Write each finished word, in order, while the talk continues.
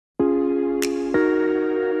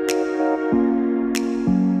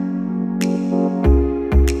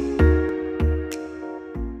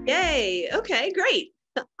Okay, great.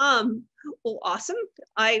 Well, awesome.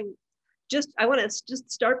 I want to just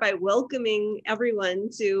start by welcoming everyone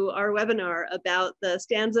to our webinar about the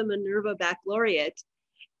Stanza Minerva Baccalaureate.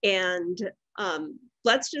 And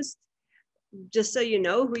let's just so you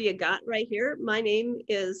know who you got right here. My name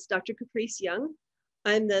is Dr. Caprice Young.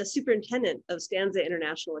 I'm the superintendent of Stanza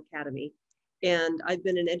International Academy. And I've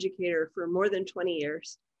been an educator for more than 20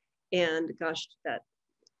 years. And gosh, I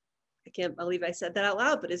can't believe I said that out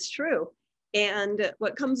loud, but it's true. And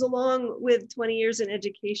what comes along with 20 years in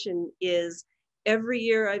education is every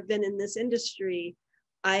year I've been in this industry,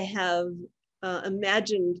 I have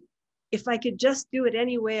imagined if I could just do it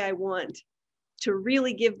any way I want to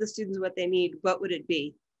really give the students what they need, what would it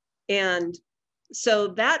be? And so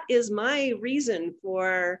that is my reason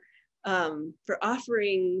for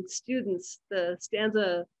offering students the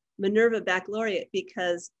Stanza Minerva Baccalaureate,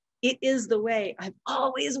 because it is the way I've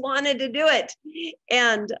always wanted to do it.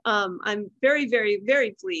 And I'm very, very,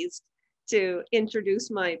 very pleased to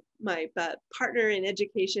introduce my partner in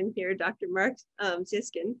education here, Dr. Mark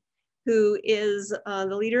Sheskin, who is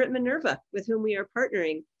the leader at Minerva, with whom we are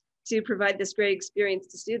partnering to provide this great experience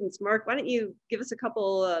to students. Mark, why don't you give us a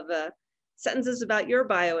couple of sentences about your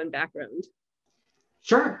bio and background?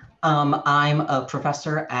 Sure. I'm a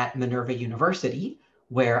professor at Minerva University,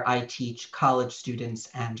 where I teach college students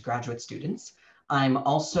and graduate students. I'm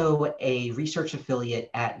also a research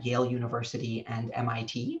affiliate at Yale University and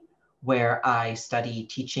MIT, where I study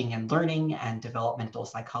teaching and learning and developmental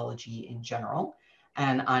psychology in general.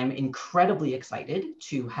 And I'm incredibly excited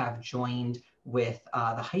to have joined with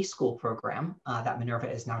the high school program that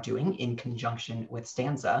Minerva is now doing in conjunction with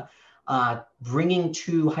Stanza, bringing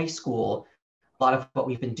to high school a lot of what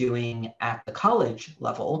we've been doing at the college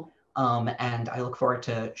level. And I look forward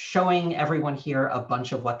to showing everyone here a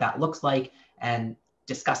bunch of what that looks like and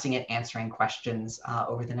discussing it, answering questions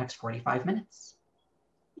over the next 45 minutes.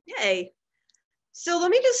 Yay. So let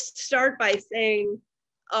me just start by saying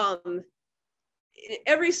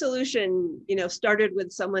every solution, started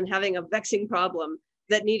with someone having a vexing problem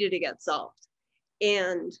that needed to get solved.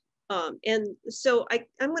 And so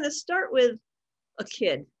I'm going to start with a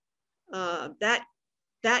kid.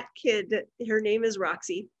 That kid, her name is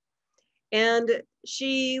Roxy. And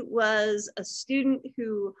she was a student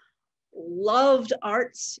who loved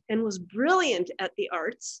arts and was brilliant at the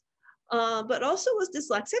arts, but also was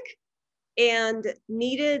dyslexic and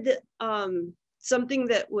needed something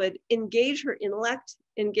that would engage her intellect,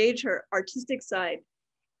 engage her artistic side,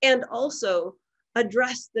 and also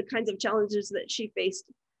address the kinds of challenges that she faced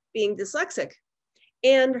being dyslexic.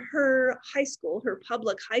 And her high school, her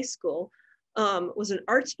public high school, was an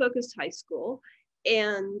arts-focused high school,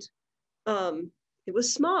 and it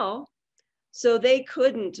was small, so they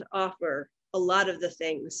couldn't offer a lot of the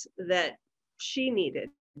things that she needed.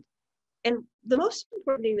 And the most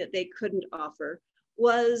important thing that they couldn't offer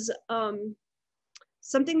was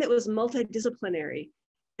something that was multidisciplinary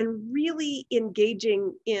and really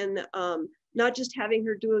engaging in not just having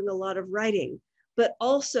her doing a lot of writing, but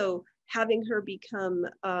also having her become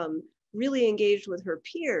really engaged with her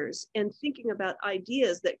peers and thinking about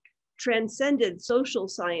ideas that transcended social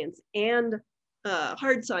science and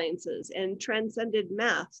hard sciences and transcended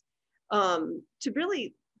math, to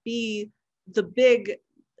really be the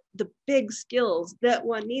big skills that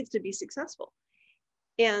one needs to be successful.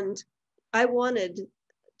 And I wanted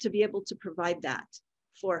to be able to provide that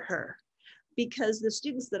for her, because the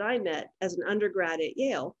students that I met as an undergrad at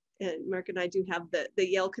Yale, and Mark and I do have the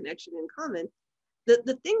Yale connection in common,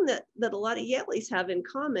 the thing that a lot of Yaleys have in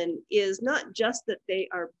common is not just that they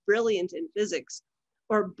are brilliant in physics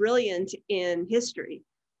or brilliant in history,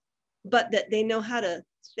 but that they know how to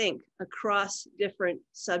think across different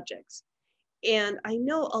subjects. And I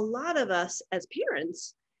know a lot of us as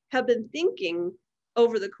parents have been thinking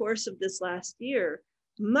over the course of this last year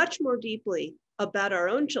much more deeply about our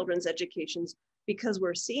own children's educations, because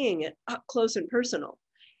we're seeing it up close and personal.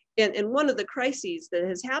 And one of the crises that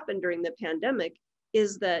has happened during the pandemic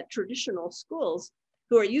is that traditional schools,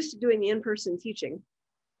 who are used to doing the in-person teaching,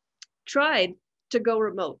 tried to go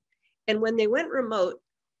remote. And when they went remote,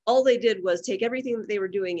 all they did was take everything that they were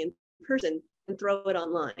doing in person and throw it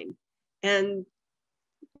online. And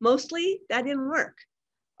mostly that didn't work.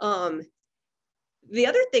 The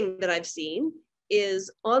other thing that I've seen is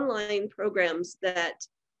online programs that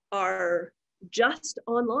are just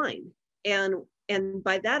online. And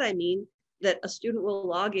by that, I mean that a student will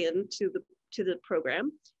log in to the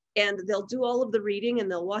program, and they'll do all of the reading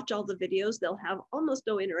and they'll watch all the videos. They'll have almost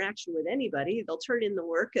no interaction with anybody. They'll turn in the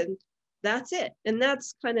work and that's it. And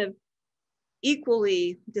that's kind of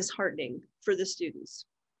equally disheartening for the students.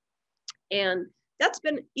 And that's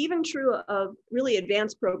been even true of really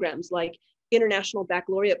advanced programs like international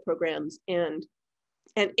baccalaureate programs and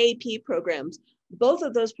AP programs. Both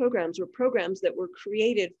of those programs were programs that were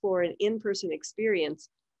created for an in-person experience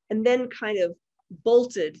and then kind of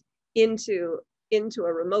bolted into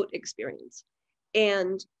a remote experience.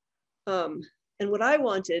 And what I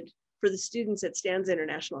wanted for the students at Stanza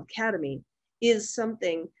International Academy is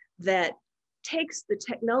something that takes the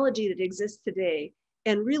technology that exists today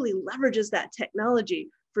and really leverages that technology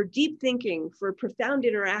for deep thinking, for profound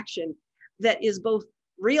interaction that is both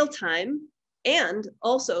real time and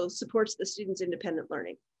also supports the students' independent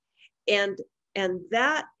learning. And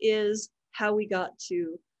that is how we got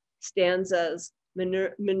to Stanza's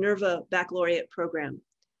Minerva Baccalaureate program.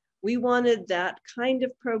 We wanted that kind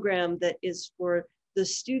of program that is for the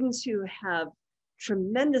students who have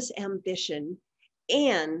tremendous ambition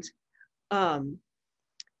and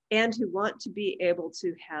who want to be able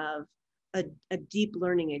to have a deep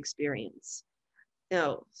learning experience.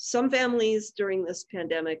 Now, some families during this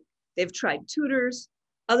pandemic, they've tried tutors,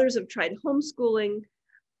 others have tried homeschooling.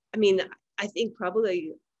 I mean, I think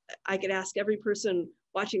probably I could ask every person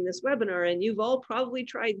watching this webinar, and you've all probably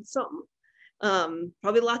tried something,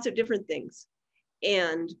 probably lots of different things.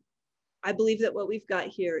 And I believe that what we've got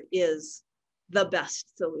here is the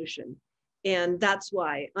best solution. And that's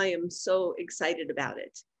why I am so excited about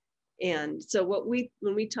it. And so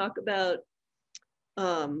when we talk about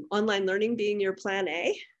online learning being your plan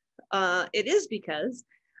A, it is because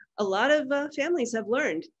a lot of families have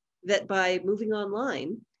learned that by moving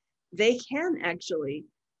online, they can actually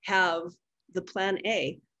have the plan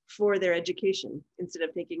A for their education instead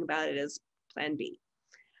of thinking about it as plan B,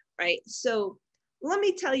 right? So let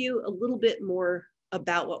me tell you a little bit more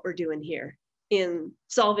about what we're doing here in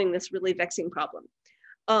solving this really vexing problem.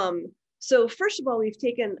 So first of all, we've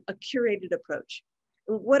taken a curated approach.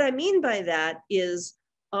 What I mean by that is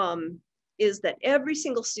that every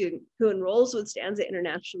single student who enrolls with Stanza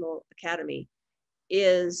International Academy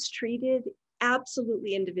is treated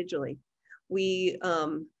absolutely individually. We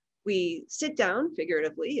sit down,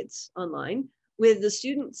 figuratively, it's online, with the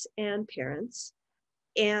students and parents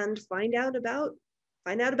and find out about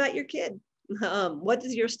your kid. What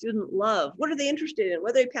does your student love? What are they interested in?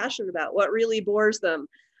 What are they passionate about? What really bores them?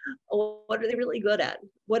 What are they really good at?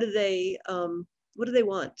 What do they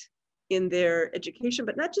want in their education,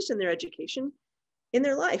 but not just in their education, in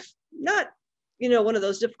their life? Not, one of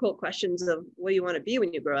those difficult questions of what do you want to be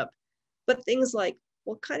when you grow up, but things like,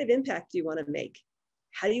 what kind of impact do you want to make?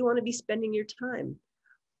 How do you want to be spending your time?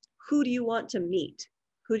 Who do you want to meet?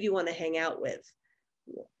 Who do you want to hang out with?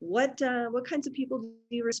 What kinds of people do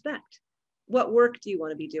you respect? What work do you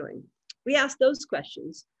want to be doing? We ask those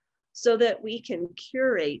questions so that we can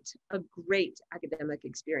curate a great academic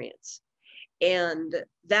experience. And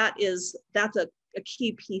that's a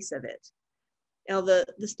key piece of it. Now, the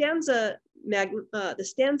Stanza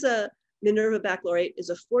Minerva Baccalaureate is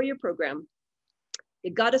a 4-year program.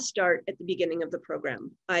 It got to start at the beginning of the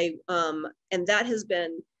program. And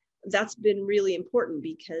that's been really important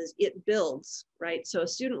because it builds, right? So a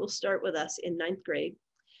student will start with us in 9th grade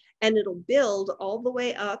and it'll build all the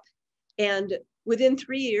way up. And within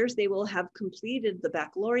 3 years, they will have completed the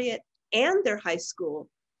baccalaureate and their high school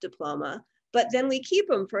diploma, but then we keep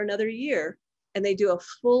them for another year and they do a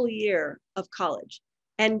full year of college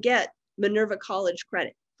and get Minerva College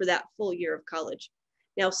credit for that full year of college.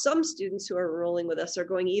 Now, some students who are enrolling with us are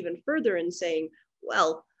going even further and saying,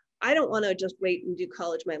 well, I don't want to just wait and do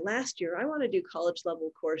college my last year. I want to do college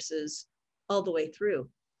level courses all the way through.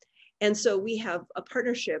 And so we have a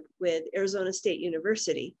partnership with Arizona State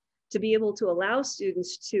University to be able to allow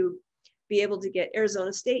students to be able to get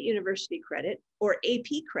Arizona State University credit or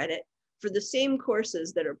AP credit for the same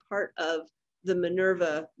courses that are part of the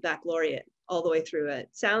Minerva Baccalaureate all the way through it.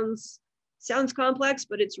 Sounds complex,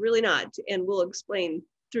 but it's really not. And we'll explain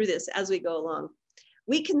through this as we go along.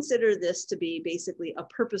 We consider this to be basically a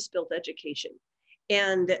purpose-built education.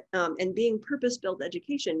 And being purpose-built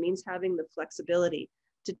education means having the flexibility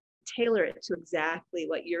to tailor it to exactly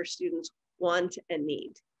what your students want and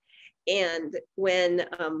need. And when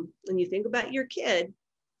you think about your kid,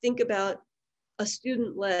 think about a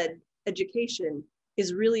student-led education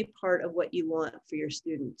is really part of what you want for your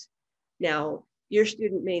student. Now, your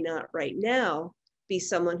student may not right now be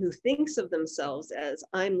someone who thinks of themselves as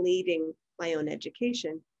I'm leading my own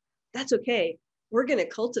education. That's okay. We're going to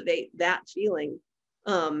cultivate that feeling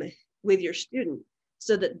with your student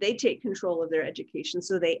so that they take control of their education,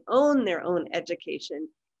 so they own their own education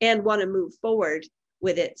and want to move forward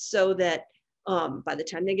with it so that by the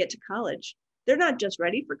time they get to college, they're not just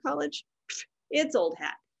ready for college. It's old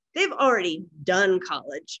hat. They've already done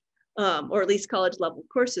college. or at least college level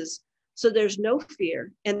courses. So there's no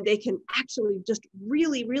fear, and they can actually just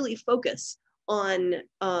really, really focus on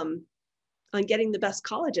getting the best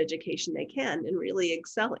college education they can and really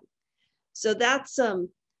excelling. So that's a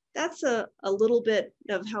little bit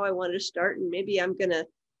of how I wanted to start. And maybe I'm gonna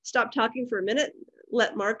stop talking for a minute,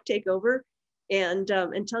 let Mark take over and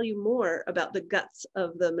tell you more about the guts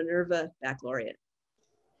of the Minerva Baccalaureate.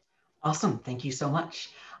 Awesome, thank you so much.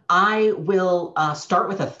 I will start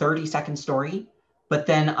with a 30-second story, but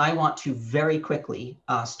then I want to very quickly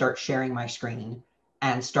start sharing my screen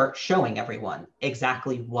and start showing everyone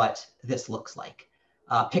exactly what this looks like.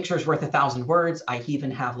 Pictures worth 1,000 words. I even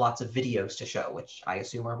have lots of videos to show, which I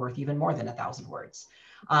assume are worth even more than 1,000 words.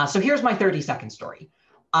 So here's my 30-second story.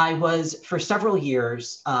 I was, for several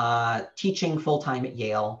years, teaching full-time at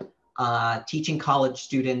Yale. Teaching college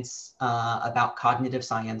students about cognitive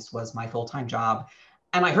science was my full-time job.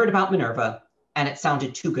 And I heard about Minerva, and it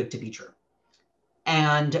sounded too good to be true.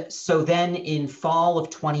 And so then in fall of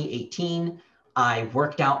 2018, I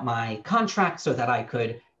worked out my contract so that I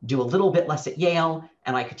could do a little bit less at Yale,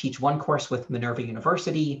 and I could teach one course with Minerva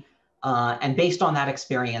University. And based on that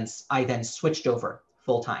experience, I then switched over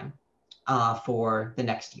full-time for the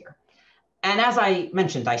next year. And as I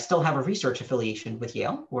mentioned, I still have a research affiliation with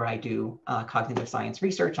Yale, where I do cognitive science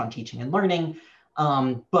research on teaching and learning.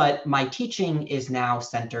 But my teaching is now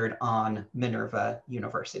centered on Minerva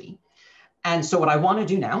University. And so what I want to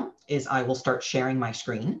do now is I will start sharing my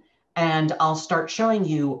screen, and I'll start showing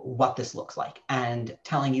you what this looks like and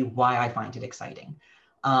telling you why I find it exciting.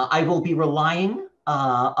 I will be relying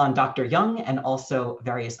on Dr. Young and also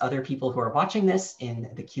various other people who are watching this in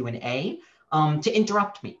the Q&A to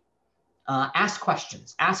interrupt me. Ask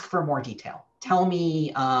questions, ask for more detail. Tell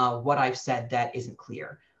me what I've said that isn't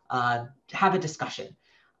clear. Have a discussion.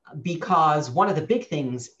 Because one of the big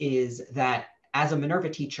things is that as a Minerva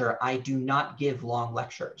teacher, I do not give long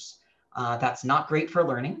lectures. That's not great for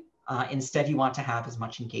learning. Instead, you want to have as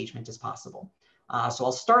much engagement as possible. So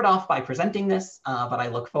I'll start off by presenting this, but I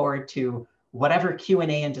look forward to whatever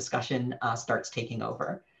Q&A and discussion starts taking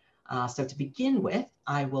over. So to begin with,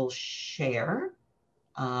 I will share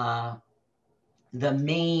the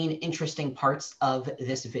main interesting parts of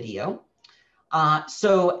this video.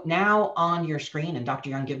 So now on your screen, and Dr.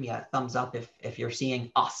 Young, give me a thumbs up if you're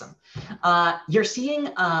seeing awesome. You're seeing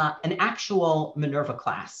an actual Minerva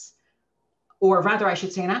class, or rather I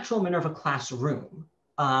should say an actual Minerva classroom.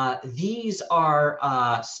 These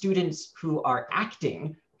are students who are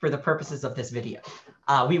acting for the purposes of this video.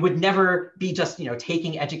 We would never be just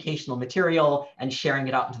taking educational material and sharing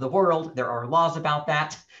it out into the world. There are laws about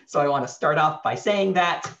that. So I want to start off by saying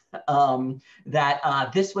that,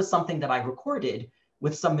 this was something that I recorded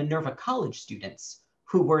with some Minerva College students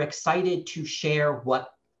who were excited to share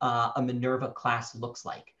what a Minerva class looks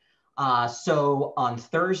like. So on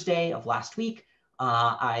Thursday of last week,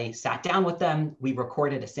 I sat down with them. We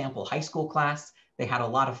recorded a sample high school class. They had a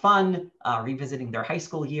lot of fun revisiting their high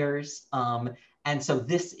school years. And so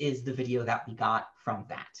this is the video that we got from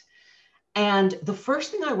that. And the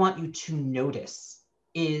first thing I want you to notice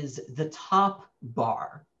is the top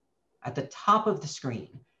bar. At the top of the screen,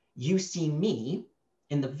 you see me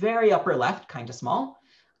in the very upper left, kind of small,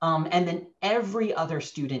 and then every other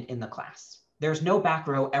student in the class. There's no back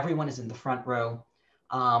row, everyone is in the front row.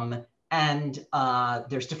 And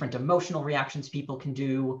there's different emotional reactions people can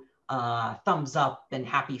do, thumbs up and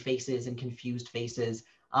happy faces and confused faces,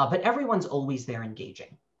 but everyone's always there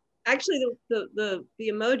engaging. Actually, the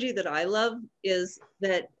emoji that I love is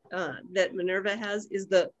that that Minerva has is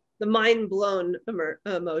the mind blown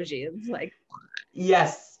emoji. It's like,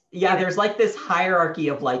 yes, yeah. There's like this hierarchy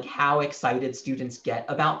of like how excited students get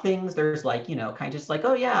about things. There's like kind of just like,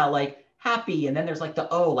 oh yeah, like happy, and then there's like the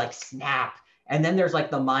oh like snap, and then there's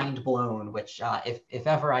like the mind blown, which if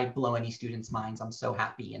ever I blow any students' minds, I'm so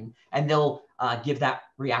happy, and they'll give that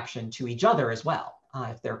reaction to each other as well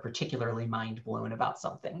if they're particularly mind blown about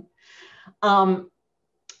something.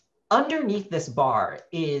 Underneath this bar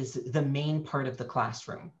is the main part of the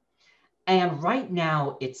classroom. And right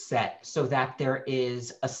now it's set so that there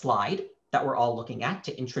is a slide that we're all looking at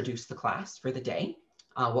to introduce the class for the day,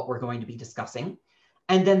 what we're going to be discussing.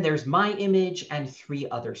 And then there's my image and 3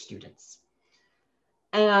 other students.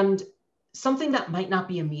 And something that might not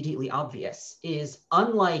be immediately obvious is,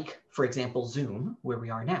 unlike, for example, Zoom, where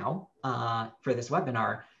we are now for this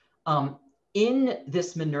webinar, in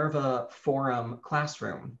this Minerva Forum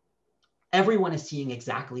classroom, everyone is seeing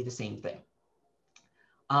exactly the same thing.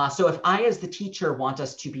 So if I, as the teacher, want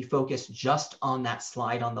us to be focused just on that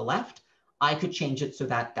slide on the left, I could change it so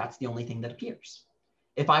that that's the only thing that appears.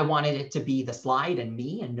 If I wanted it to be the slide and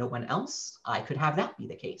me and no one else, I could have that be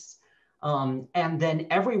the case. And then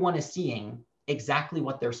everyone is seeing exactly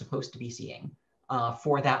what they're supposed to be seeing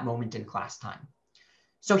for that moment in class time.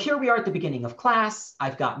 So here we are at the beginning of class.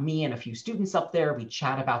 I've got me and a few students up there. We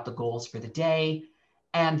chat about the goals for the day.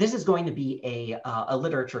 And this is going to be a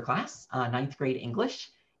literature class, ninth grade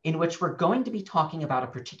English, in which we're going to be talking about a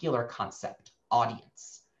particular concept,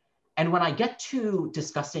 audience. And when I get to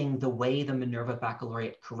discussing the way the Minerva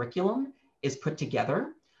Baccalaureate curriculum is put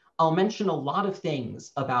together, I'll mention a lot of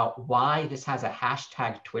things about why this has a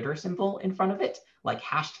hashtag Twitter symbol in front of it, like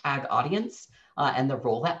hashtag audience, and the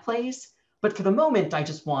role that plays. But for the moment, I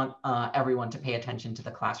just want everyone to pay attention to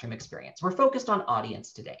the classroom experience. We're focused on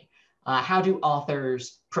audience today. How do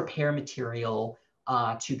authors prepare material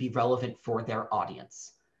to be relevant for their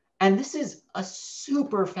audience? And this is a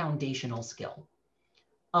super foundational skill.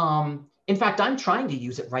 In fact, I'm trying to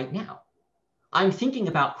use it right now. I'm thinking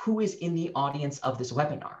about who is in the audience of this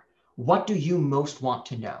webinar. What do you most want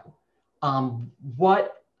to know?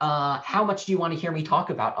 How much do you want to hear me talk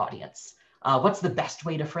about audience? What's the best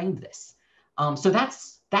way to frame this? So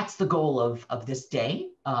that's the goal of this day,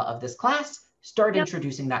 of this class. Start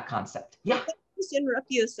introducing that concept. Yeah. Just interrupt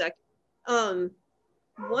you a sec. One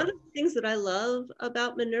of the things that I love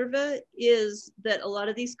about Minerva is that a lot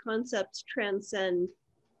of these concepts transcend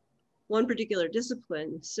one particular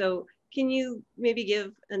discipline. So can you maybe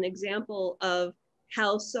give an example of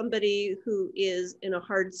how somebody who is in a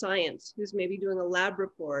hard science, who's maybe doing a lab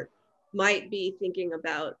report, might be thinking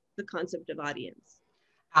about the concept of audience?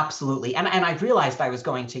 Absolutely. And I realized I was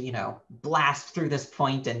going to, blast through this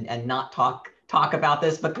point and not talk about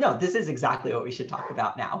this, but no, this is exactly what we should talk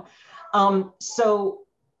about now. So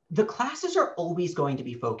the classes are always going to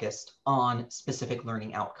be focused on specific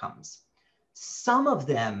learning outcomes. Some of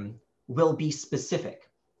them will be specific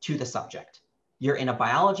to the subject. You're in a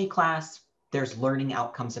biology class, there's learning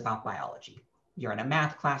outcomes about biology. You're in a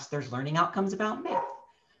math class, there's learning outcomes about math.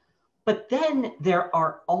 But then there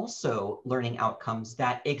are also learning outcomes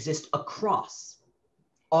that exist across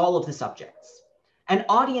all of the subjects. And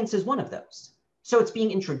audience is one of those. So it's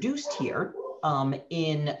being introduced here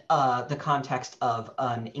in the context of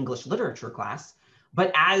an English literature class.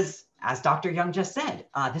 But as Dr. Young just said,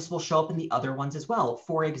 this will show up in the other ones as well.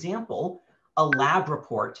 For example, a lab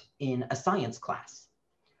report in a science class,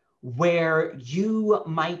 where you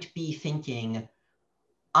might be thinking,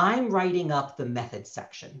 I'm writing up the method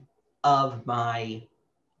section of my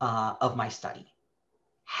study.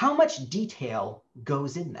 How much detail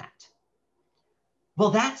goes in that? Well,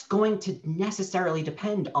 that's going to necessarily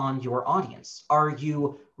depend on your audience. Are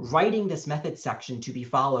you writing this method section to be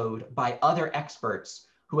followed by other experts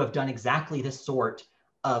who have done exactly this sort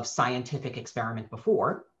of scientific experiment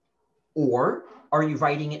before? Or are you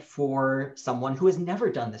writing it for someone who has never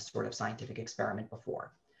done this sort of scientific experiment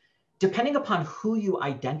before? Depending upon who you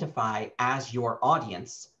identify as your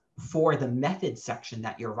audience for the method section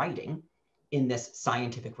that you're writing in this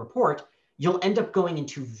scientific report, you'll end up going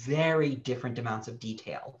into very different amounts of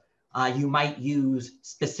detail. You might use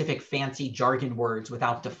specific fancy jargon words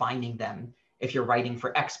without defining them if you're writing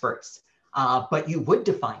for experts, but you would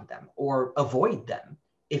define them or avoid them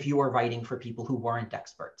if you were writing for people who weren't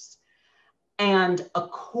experts. And a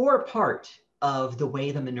core part of the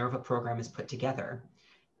way the Minerva program is put together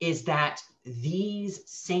is that these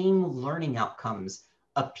same learning outcomes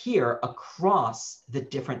appear across the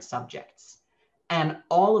different subjects. And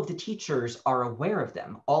all of the teachers are aware of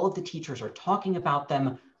them. All of the teachers are talking about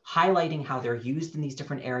them, highlighting how they're used in these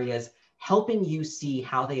different areas, helping you see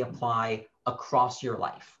how they apply across your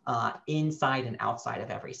life, inside and outside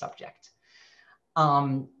of every subject.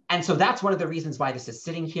 And so that's one of the reasons why this is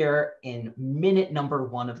sitting here in minute number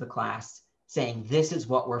 1 of the class, saying this is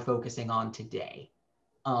what we're focusing on today.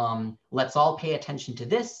 Let's all pay attention to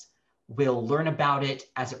this. We'll learn about it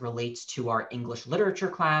as it relates to our English literature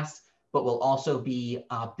class, but we'll also be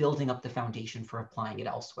building up the foundation for applying it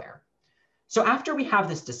elsewhere. So after we have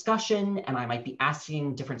this discussion, and I might be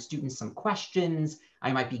asking different students some questions,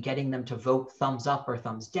 I might be getting them to vote thumbs up or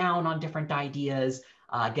thumbs down on different ideas,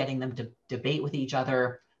 getting them to debate with each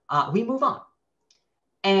other, we move on.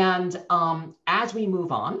 And as we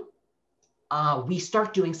move on, we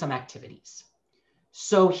start doing some activities.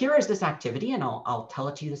 So here is this activity, and I'll tell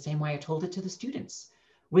it to you the same way I told it to the students,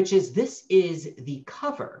 which is this is the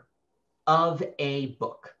cover of a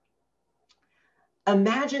book.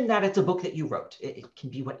 Imagine that it's a book that you wrote. It can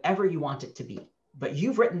be whatever you want it to be, but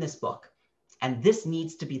you've written this book, and this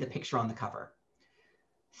needs to be the picture on the cover.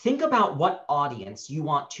 Think about what audience you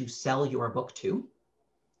want to sell your book to,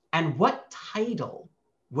 and what title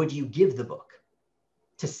would you give the book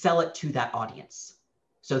to sell it to that audience?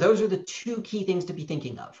 So those are the 2 key things to be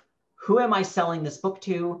thinking of. Who am I selling this book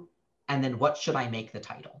to? And then what should I make the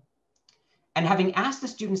title? And having asked the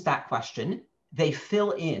students that question, they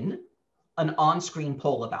fill in an on-screen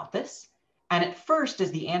poll about this. And at first,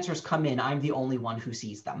 as the answers come in, I'm the only one who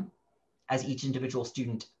sees them, as each individual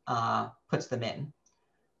student puts them in.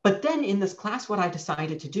 But then in this class, what I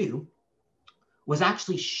decided to do was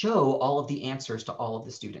actually show all of the answers to all of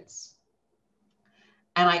the students.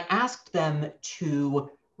 And I asked them to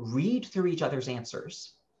read through each other's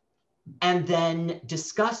answers and then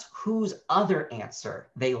discuss whose other answer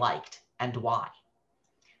they liked and why.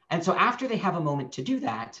 And so after they have a moment to do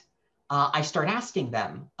that, I start asking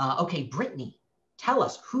them, okay, Brittany, tell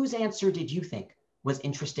us, whose answer did you think was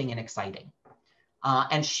interesting and exciting?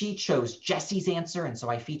 And she chose Jesse's answer, and so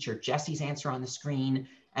I featured Jesse's answer on the screen,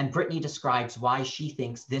 and Brittany describes why she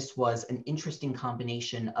thinks this was an interesting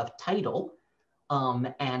combination of title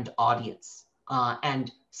and audience.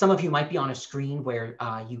 And some of you might be on a screen where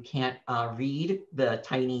you can't read the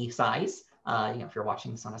tiny size, if you're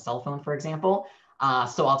watching this on a cell phone, for example.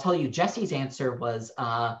 So I'll tell you, Jesse's answer was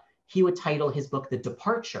he would title his book The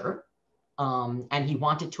Departure, and he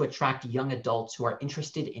wanted to attract young adults who are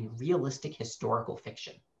interested in realistic historical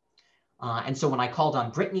fiction. And so when I called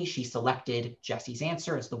on Brittany, she selected Jesse's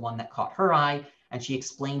answer as the one that caught her eye, and she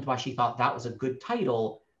explained why she thought that was a good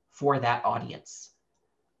title for that audience.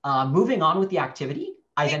 Moving on with the activity,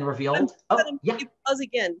 I then revealed, pause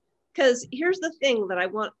again, because here's the thing that I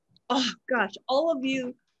want, oh gosh, all of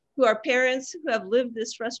you who are parents who have lived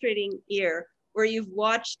this frustrating year where you've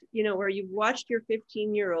watched, where you've watched your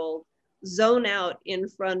 15-year-old zone out in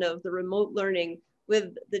front of the remote learning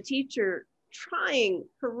with the teacher trying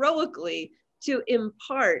heroically to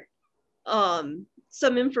impart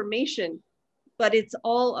some information, but it's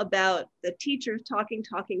all about the teacher talking,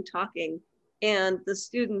 and the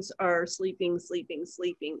students are sleeping,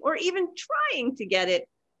 or even trying to get it,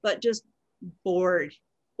 but just bored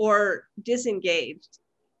or disengaged.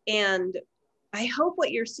 And I hope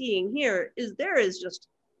what you're seeing here is there is just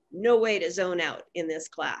no way to zone out in this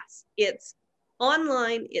class. It's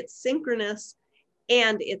online, it's synchronous,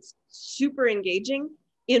 and it's super engaging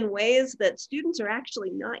in ways that students are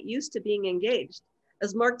actually not used to being engaged.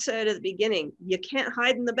 As Mark said at the beginning, you can't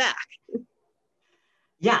hide in the back.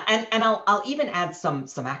 Yeah, and I'll even add some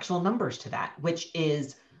actual numbers to that, which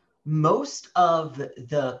is most of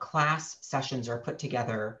the class sessions are put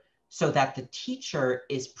together so that the teacher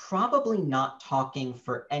is probably not talking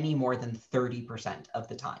for any more than 30% of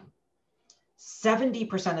the time.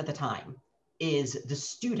 70% of the time is the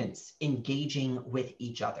students engaging with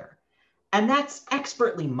each other. And that's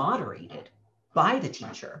expertly moderated by the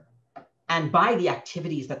teacher and by the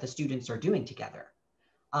activities that the students are doing together.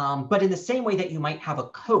 But in the same way that you might have a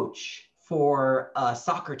coach for a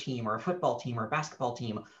soccer team or a football team or a basketball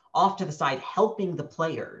team off to the side helping the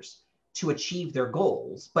players to achieve their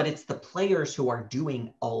goals, but it's the players who are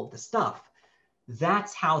doing all of the stuff.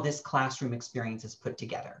 That's how this classroom experience is put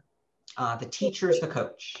together. The teacher is the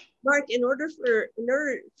coach. Mark, in order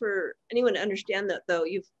for anyone to understand that, though,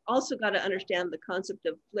 you've also got to understand the concept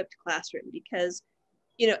of flipped classroom, because,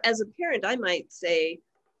 as a parent, I might say,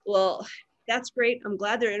 well, that's great. I'm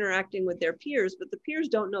glad they're interacting with their peers, but the peers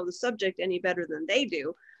don't know the subject any better than they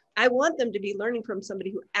do. I want them to be learning from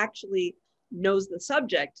somebody who actually knows the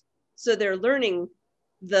subject. So they're learning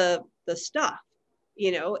the stuff,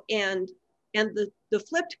 and the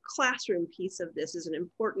flipped classroom piece of this is an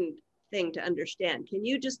important thing to understand. Can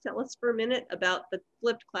you just tell us for a minute about the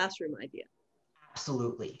flipped classroom idea?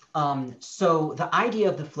 Absolutely. So the idea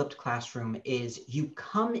of the flipped classroom is you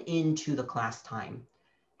come into the class time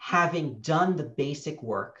having done the basic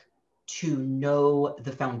work to know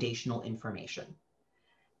the foundational information.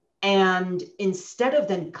 And instead of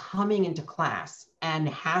then coming into class and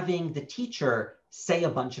having the teacher say a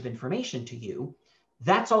bunch of information to you,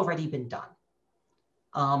 that's already been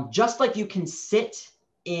done. Just like you can sit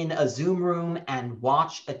in a Zoom room and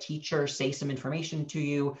watch a teacher say some information to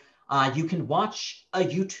you, you can watch a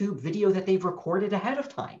YouTube video that they've recorded ahead of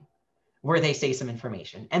time where they say some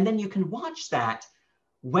information. And then you can watch that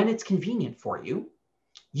when it's convenient for you.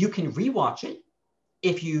 You can rewatch it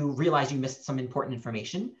if you realize you missed some important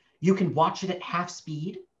information. You can watch it at half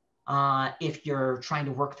speed if you're trying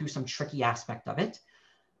to work through some tricky aspect of it.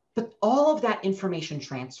 But all of that information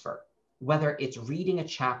transfer, whether it's reading a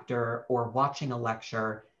chapter or watching a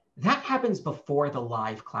lecture, that happens before the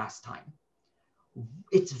live class time.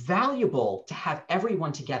 It's valuable to have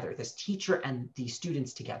everyone together, this teacher and these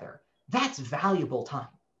students together. That's valuable time.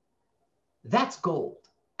 That's gold.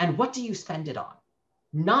 And what do you spend it on?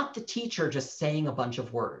 Not the teacher just saying a bunch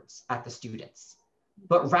of words at the students,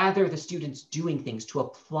 but rather the students doing things to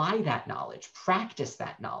apply that knowledge, practice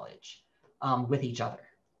that knowledge with each other.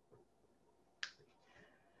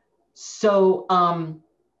 So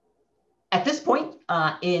at this point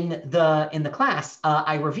in the class,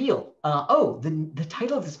 I reveal, oh, the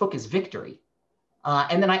title of this book is Victory.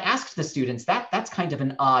 And then I asked the students, that's kind of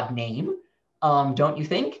an odd name, don't you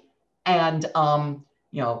think? And all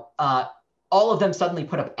of them suddenly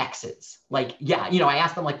put up X's. Like, yeah, I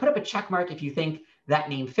asked them, like, put up a check mark if you think that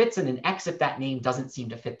name fits, and an X if that name doesn't seem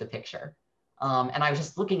to fit the picture. And I was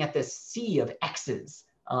just looking at this sea of X's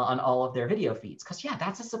on all of their video feeds, because yeah,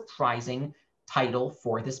 that's a surprising title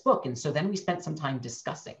for this book. And so then we spent some time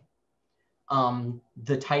discussing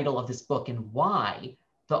the title of this book and why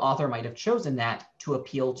the author might have chosen that to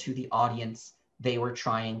appeal to the audience they were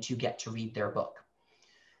trying to get to read their book.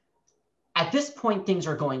 At this point, things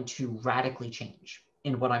are going to radically change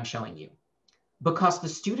in what I'm showing you, because the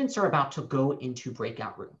students are about to go into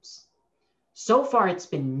breakout rooms. So far, it's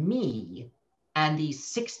been me and these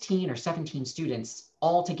 16 or 17 students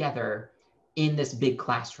all together in this big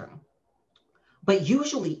classroom. But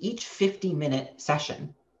usually each 50-minute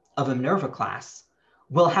session of a Minerva class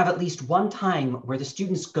will have at least one time where the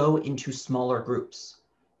students go into smaller groups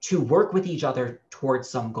to work with each other towards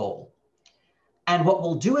some goal. And what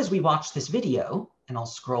we'll do as we watch this video, and I'll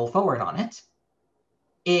scroll forward on it,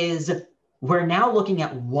 is we're now looking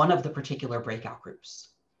at one of the particular breakout groups.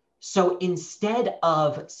 So instead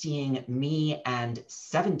of seeing me and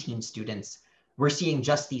 17 students, we're seeing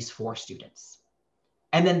just these 4 students.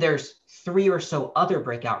 And then there's 3 or so other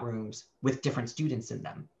breakout rooms with different students in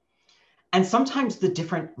them. And sometimes the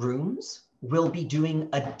different rooms will be doing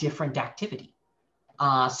a different activity.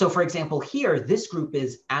 So for example, here, this group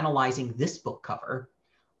is analyzing this book cover.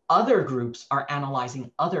 Other groups are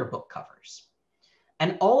analyzing other book covers.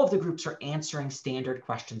 And all of the groups are answering standard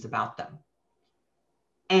questions about them.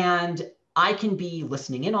 And I can be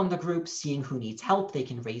listening in on the group, seeing who needs help. They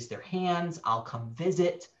can raise their hands. I'll come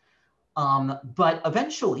visit. But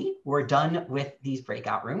eventually, we're done with these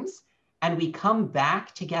breakout rooms, and we come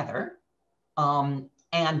back together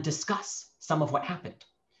and discuss some of what happened.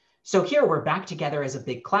 So here, we're back together as a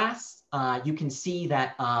big class. You can see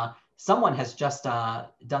that someone has just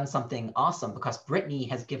done something awesome, because Brittany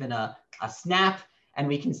has given a snap, and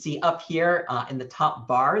we can see up here in the top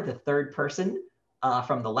bar, the third person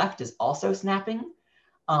from the left is also snapping.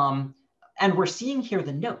 And we're seeing here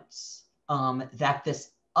the notes that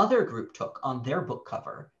this other group took on their book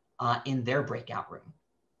cover in their breakout room.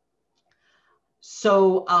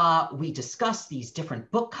 So we discussed these different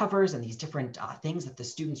book covers and these different things that the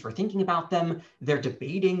students were thinking about them. They're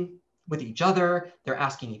debating with each other. They're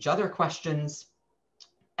asking each other questions.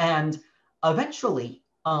 And eventually,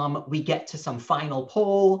 we get to some final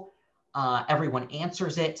poll. Everyone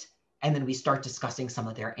answers it. And then we start discussing some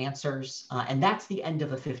of their answers. And that's the end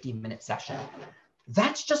of a 50-minute session.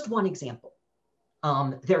 That's just one example.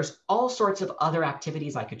 There's all sorts of other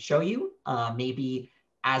activities I could show you, maybe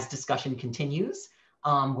as discussion continues,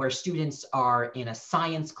 where students are in a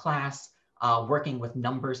science class working with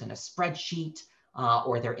numbers in a spreadsheet,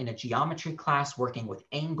 or they're in a geometry class working with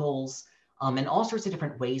angles, and all sorts of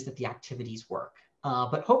different ways that the activities work.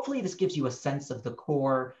 But hopefully this gives you a sense of the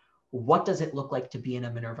core. What does it look like to be in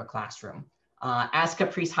a Minerva classroom? As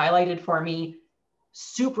Caprice highlighted for me,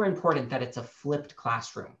 super important that it's a flipped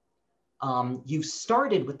classroom. You've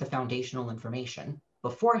started with the foundational information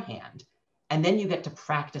beforehand, and then you get to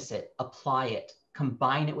practice it, apply it,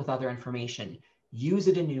 combine it with other information, use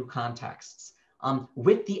it in new contexts,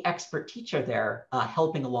 with the expert teacher there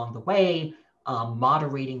helping along the way,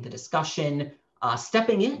 moderating the discussion,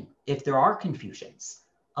 stepping in if there are confusions.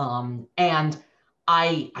 And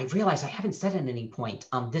I realize I haven't said at any point,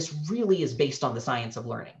 this really is based on the science of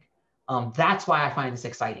learning. That's why I find this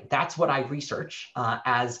exciting. That's what I research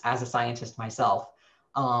as a scientist myself.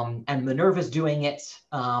 And Minerva's doing it.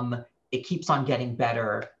 It keeps on getting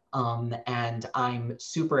better. And I'm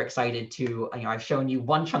super excited to, I've shown you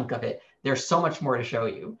one chunk of it. There's so much more to show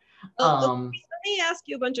you. Let me ask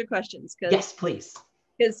you a bunch of questions. Yes, please.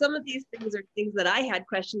 Because some of these things are things that I had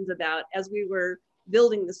questions about as we were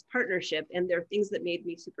building this partnership, and they're things that made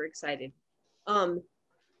me super excited.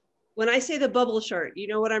 When I say the bubble chart, you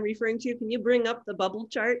know what I'm referring to? Can you bring up the bubble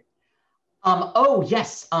chart? Oh,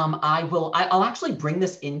 yes, I will. I'll actually bring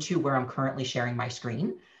this into where I'm currently sharing my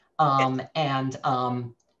screen. Okay. And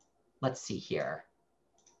let's see here.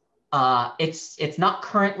 It's not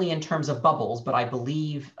currently in terms of bubbles, but I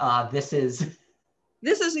believe this is.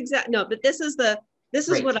 This is no, but this is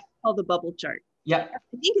what I call the bubble chart. Yep.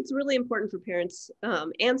 I think it's really important for parents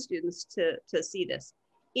and students to see this.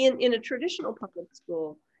 In a traditional public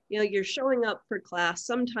school, you're showing up for class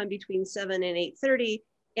sometime between 7 and 8:30,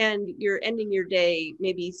 and you're ending your day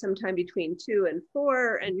maybe sometime between 2 and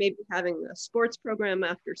 4, and maybe having a sports program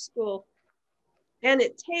after school. And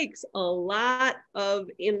it takes a lot of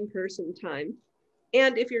in-person time.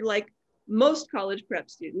 And if you're like most college prep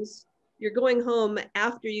students, you're going home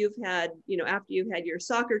after you've had, after you've had your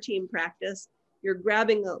soccer team practice, you're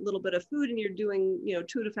grabbing a little bit of food and you're doing,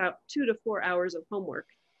 2 to 4 hours of homework.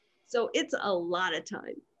 So it's a lot of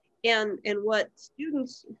time. And what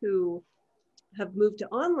students who have moved to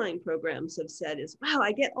online programs have said is, wow,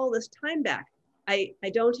 I get all this time back. I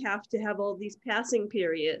don't have to have all these passing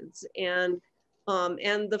periods and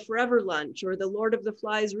the forever lunch or the Lord of the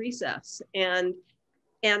Flies recess. And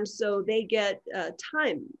so they get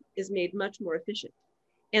time is made much more efficient.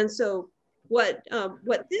 And so what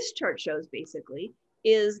this chart shows basically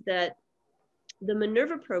is that the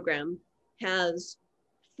Minerva program has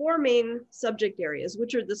 4 main subject areas,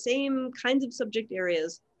 which are the same kinds of subject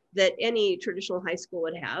areas that any traditional high school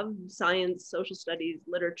would have: science, social studies,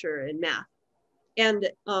 literature, and math. And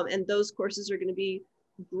those courses are going to be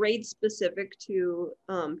grade specific to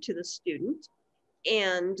the student.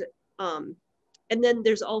 And then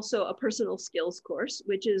there's also a personal skills course,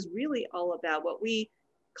 which is really all about what we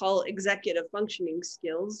call executive functioning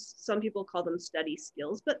skills. Some people call them study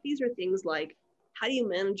skills, but these are things like, how do you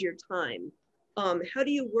manage your time? How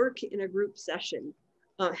do you work in a group session?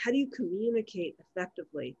 How do you communicate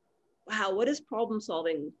effectively? Wow, what does problem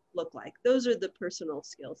solving look like? Those are the personal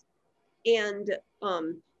skills. And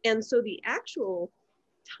so the actual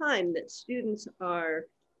time that students are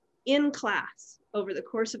in class over the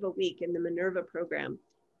course of a week in the Minerva program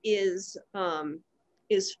is 2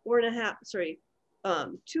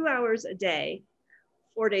 hours a day,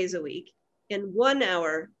 4 days a week, and 1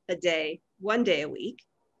 hour a day, 1 day a week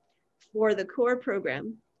for the core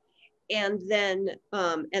program. And then,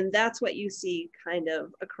 and that's what you see kind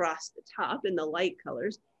of across the top in the light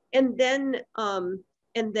colors. And then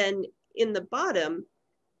in the bottom,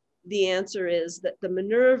 the answer is that the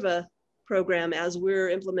Minerva program, as we're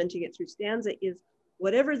implementing it through Stanza, is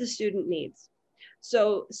whatever the student needs.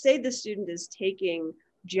 So say the student is taking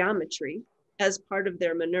geometry as part of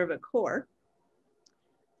their Minerva core.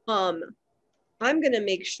 I'm going to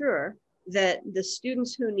make sure that the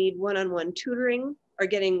students who need one-on-one tutoring are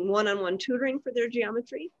getting one-on-one tutoring for their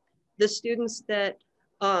geometry. The students that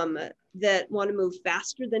want to move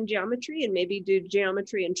faster than geometry and maybe do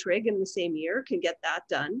geometry and trig in the same year can get that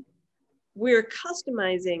done. We're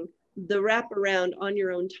customizing the wraparound on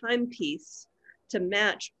your own time piece to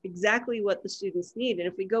match exactly what the students need. And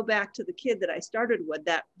if we go back to the kid that I started with,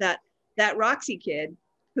 that Roxy kid,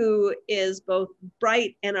 who is both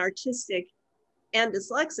bright and artistic and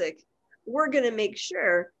dyslexic, we're going to make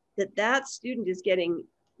sure that that student is getting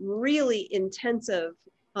really intensive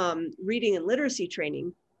reading and literacy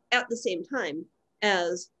training at the same time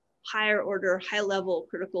as higher order, high level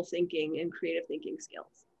critical thinking and creative thinking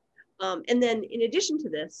skills. And then in addition to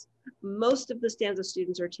this, most of the Stanza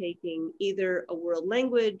students are taking either a world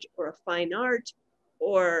language or a fine art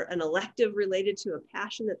or an elective related to a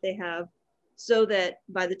passion that they have, so that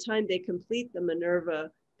by the time they complete the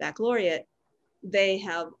Minerva Baccalaureate, they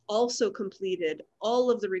have also completed all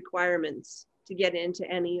of the requirements to get into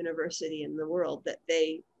any university in the world that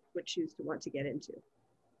they would choose to want to get into.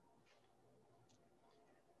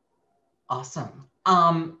 Awesome.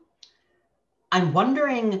 I'm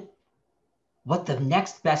wondering what the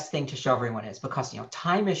next best thing to show everyone is, because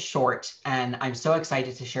time is short and I'm so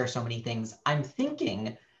excited to share so many things. I'm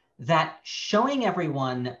thinking that showing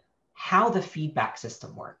everyone how the feedback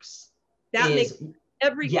system works. That makes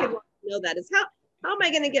every kid want to know that is how am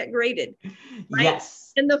I going to get graded? Right?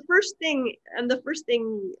 Yes. And the first thing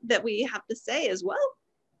that we have to say is, well,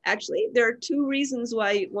 actually, there are 2 reasons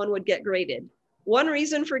why one would get graded. One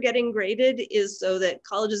reason for getting graded is so that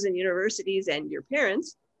colleges and universities and your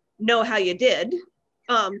parents know how you did.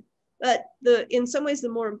 But in some ways, the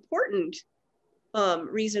more important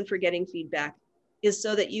reason for getting feedback is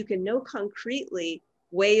so that you can know concretely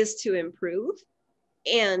ways to improve.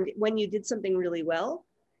 And when you did something really well,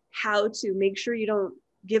 how to make sure you don't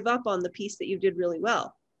give up on the piece that you did really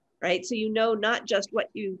well, right? So not just what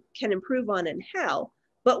you can improve on and how,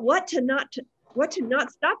 but what to not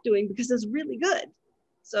stop doing because it's really good.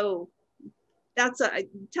 So tell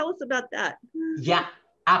us about that. Yeah,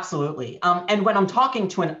 absolutely. And when I'm talking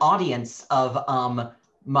to an audience of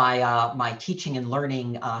my teaching and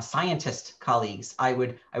learning scientist colleagues, I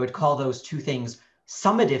would call those 2 things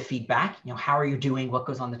summative feedback, how are you doing, what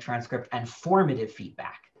goes on the transcript, and formative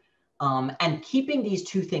feedback. And keeping these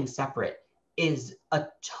 2 things separate is a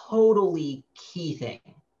totally key thing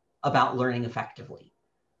about learning effectively.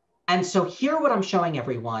 And so here what I'm showing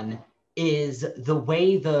everyone is the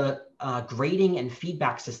way the grading and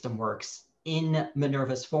feedback system works in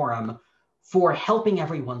Minerva's forum for helping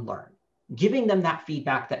everyone learn, giving them that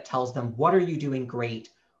feedback that tells them, what are you doing great?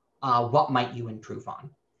 What might you improve on?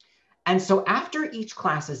 And so after each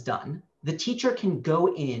class is done, the teacher can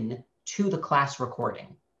go in to the class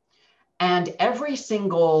recording. And every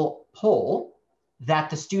single poll that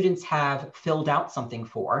the students have filled out something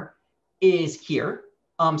for is here.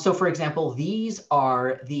 So for example, these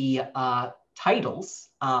are the titles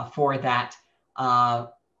for that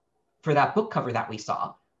book cover that we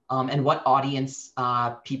saw, and what audience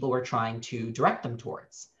people were trying to direct them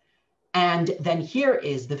towards. And then here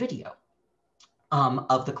is the video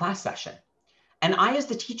of the class session. And I, as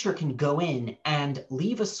the teacher, can go in and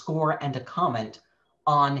leave a score and a comment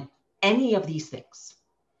on any of these things.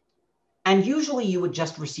 And usually you would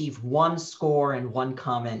just receive one score and one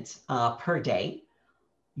comment per day,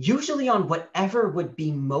 usually on whatever would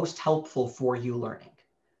be most helpful for you learning.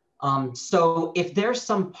 So if there's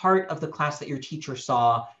some part of the class that your teacher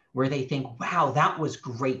saw where they think, wow, that was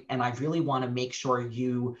great, and I really want to make sure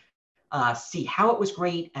you see how it was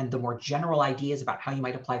great and the more general ideas about how you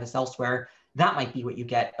might apply this elsewhere, that might be what you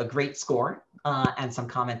get a great score and some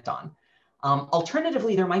comment on.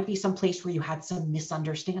 Alternatively, there might be some place where you had some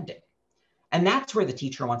misunderstanding. And that's where the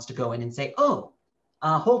teacher wants to go in and say, oh,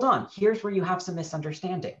 hold on, here's where you have some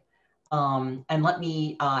misunderstanding. And let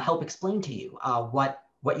me help explain to you what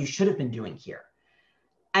you should have been doing here.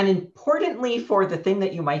 And importantly, for the thing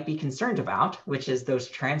that you might be concerned about, which is those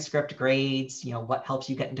transcript grades, what helps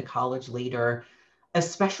you get into college later,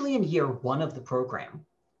 especially in year 1 of the program,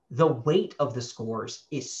 the weight of the scores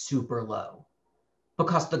is super low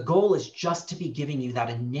because the goal is just to be giving you that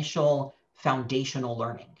initial foundational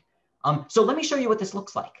learning. So let me show you what this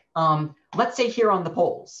looks like. Let's say here on the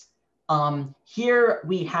polls, here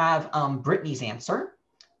we have Brittany's answer,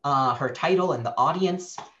 her title and the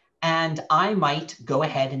audience, and I might go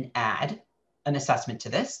ahead and add an assessment to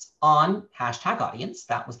this on #audience.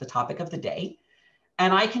 That was the topic of the day.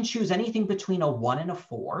 And I can choose anything between a 1 and a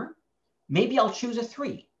 4. Maybe I'll choose a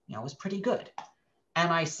 3. It was pretty good.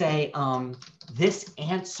 And I say, this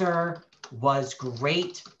answer was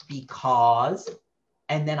great because,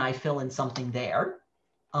 and then I fill in something there.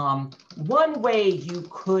 One way you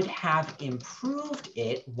could have improved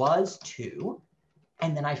it was to,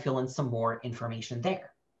 and then I fill in some more information there.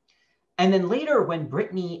 And then later when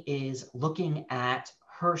Brittany is looking at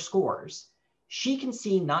her scores, she can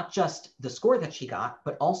see not just the score that she got,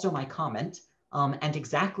 but also my comment and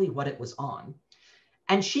exactly what it was on.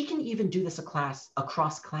 And she can even do this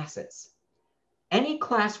across classes. Any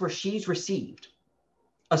class where she's received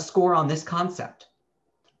a score on this concept,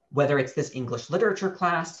 whether it's this English literature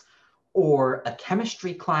class or a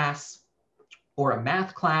chemistry class or a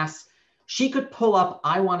math class, she could pull up,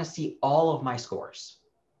 I want to see all of my scores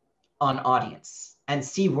on audience and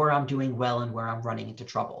see where I'm doing well and where I'm running into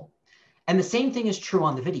trouble. And the same thing is true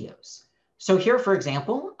on the videos. So here, for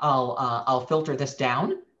example, I'll filter this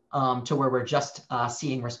down to where we're just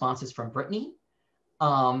seeing responses from Brittany. Here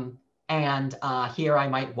I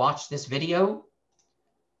might watch this video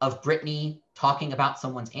of Brittany talking about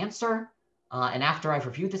someone's answer. And after I've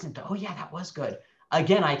reviewed this and go, oh yeah, that was good.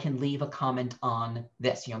 Again, I can leave a comment on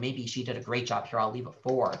this. Maybe she did a great job here. I'll leave a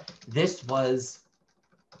 4. This was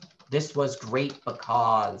great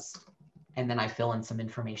because, and then I fill in some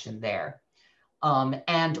information there.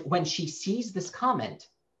 And when she sees this comment,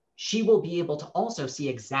 she will be able to also see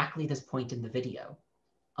exactly this point in the video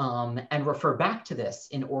and refer back to this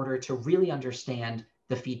in order to really understand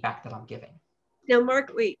the feedback that I'm giving. Now,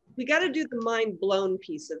 Mark, wait, we got to do the mind blown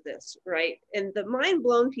piece of this, right? And the mind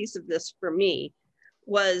blown piece of this for me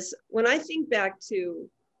was when I think back to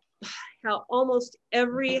how almost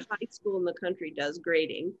every high school in the country does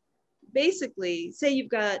grading. Basically, say you've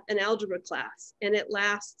got an algebra class and it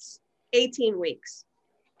lasts 18 weeks.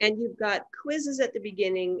 And you've got quizzes at the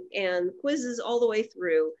beginning and quizzes all the way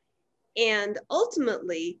through. And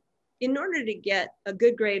ultimately, in order to get a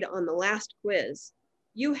good grade on the last quiz,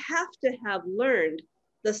 you have to have learned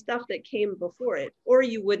the stuff that came before it, or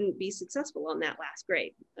you wouldn't be successful on that last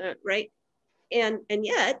grade, right? And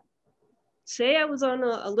yet, say I was on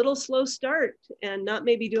a little slow start and not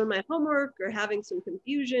maybe doing my homework or having some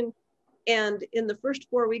confusion. And in the first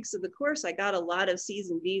 4 weeks of the course, I got a lot of C's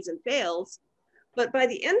and D's and fails. But by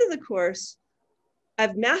the end of the course,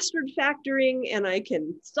 I've mastered factoring and I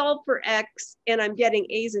can solve for X and I'm getting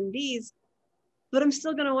A's and B's, but I'm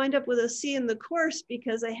still going to wind up with a C in the course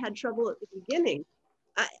because I had trouble at the beginning.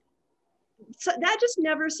 So that just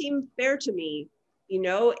never seemed fair to me,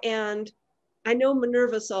 and I know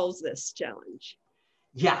Minerva solves this challenge.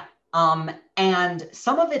 Yeah, And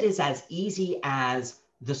some of it is as easy as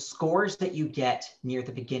the scores that you get near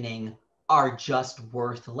the beginning are just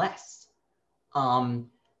worth less.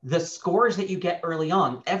 The scores that you get early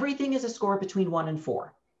on, everything is a score between 1 and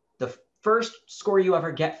 4. The first score you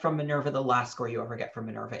ever get from Minerva, the last score you ever get from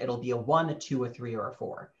Minerva, it'll be a 1, a 2, a 3, or a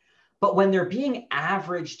 4. But when they're being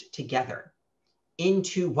averaged together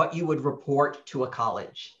into what you would report to a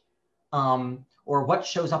college, or what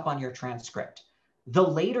shows up on your transcript, the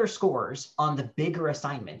later scores on the bigger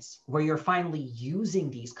assignments where you're finally using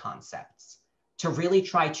these concepts to really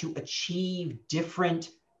try to achieve different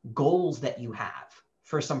goals that you have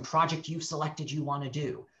for some project you've selected you want to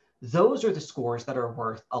do, those are the scores that are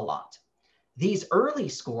worth a lot. These early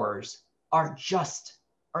scores are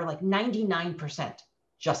like 99%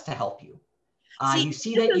 just to help you. You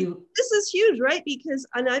see that this is huge, right? Because,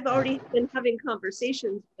 and I've already been having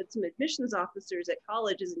conversations with some admissions officers at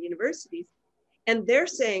colleges and universities, and they're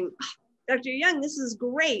saying, Dr. Young, this is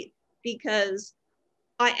great because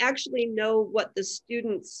I actually know what the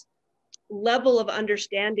students' level of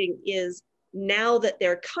understanding is now that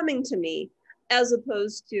they're coming to me, as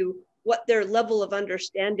opposed to what their level of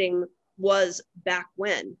understanding was back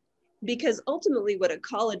when. Because ultimately what a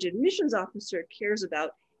college admissions officer cares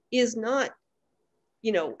about is not,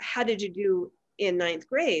 you know, how did you do in 9th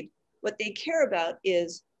grade? What they care about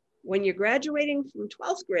is when you're graduating from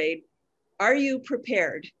 12th grade, are you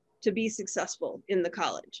prepared to be successful in the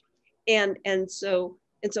college? And so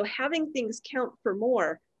having things count for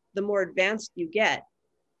more, the more advanced you get,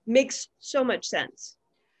 makes so much sense.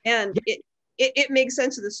 And it makes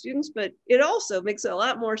sense to the students, but it also makes a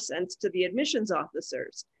lot more sense to the admissions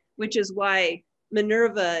officers, which is why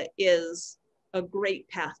Minerva is a great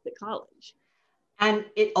path to college. And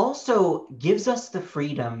it also gives us the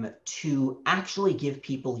freedom to actually give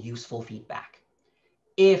people useful feedback.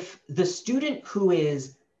 If the student who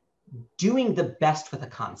is doing the best with a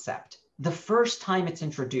concept, the first time it's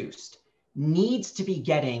introduced, needs to be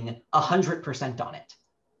getting 100% on it.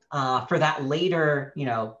 For that later, you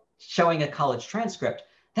know, showing a college transcript,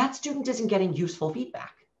 that student isn't getting useful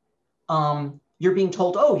feedback. You're being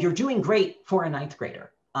told, oh, you're doing great for a 9th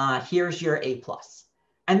grader. Here's your A+.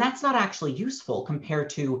 And that's not actually useful compared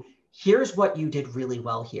to, here's what you did really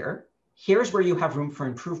well here. Here's where you have room for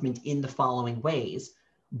improvement in the following ways.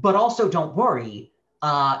 But also don't worry,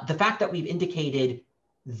 the fact that we've indicated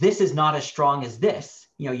this is not as strong as this,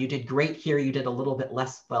 you know, you did great here, you did a little bit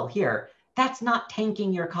less well here, that's not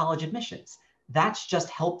tanking your college admissions. That's just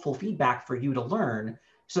helpful feedback for you to learn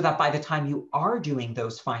so that by the time you are doing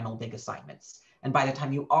those final big assignments and by the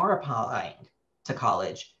time you are applying to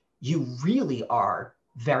college, you really are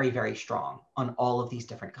very, very strong on all of these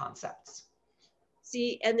different concepts.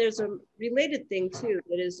 See, and there's a related thing too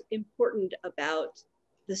that is important about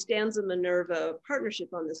the Stanza Minerva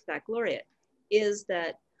partnership on this baccalaureate, is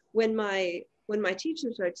that when my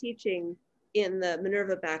teachers are teaching in the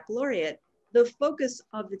Minerva Baccalaureate, the focus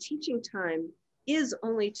of the teaching time is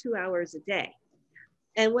only 2 hours a day.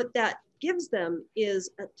 And what that gives them is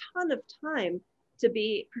a ton of time to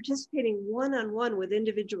be participating one-on-one with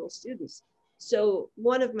individual students. So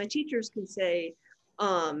one of my teachers can say,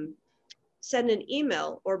 send an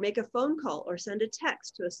email or make a phone call or send a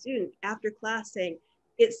text to a student after class saying,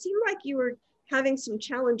 it seemed like you were having some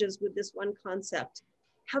challenges with this one concept.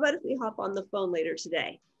 How about if we hop on the phone later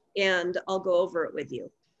today and I'll go over it with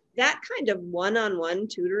you? That kind of one-on-one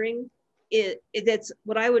tutoring, that's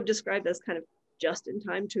what I would describe as kind of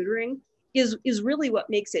just-in-time tutoring, is really what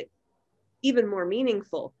makes it even more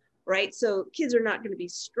meaningful, right? So kids are not going to be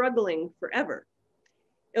struggling forever.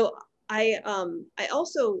 You know, I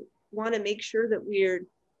also want to make sure that we're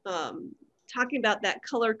talking about that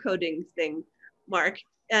color coding thing, Mark.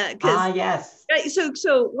 Yes.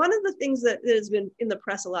 So one of the things that has been in the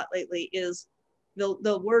press a lot lately is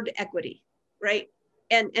the word equity, right?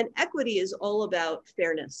 And equity is all about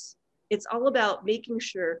fairness. It's all about making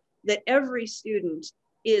sure that every student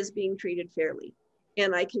is being treated fairly.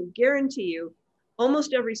 And I can guarantee you,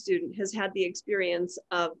 almost every student has had the experience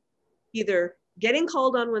of either getting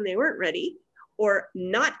called on when they weren't ready or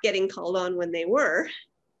not getting called on when they were.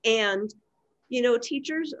 And, you know,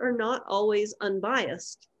 teachers are not always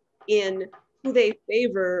unbiased in who they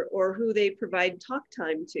favor or who they provide talk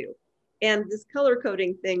time to. And this color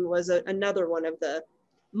coding thing was another one of the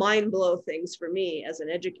mind blow things for me as an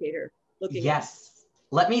educator. Yes.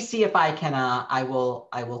 Let me see if I can, I will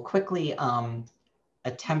quickly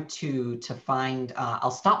attempt to find,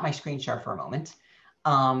 I'll stop my screen share for a moment.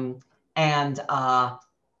 And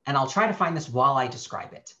I'll try to find this while I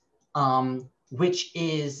describe it, which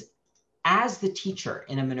is, as the teacher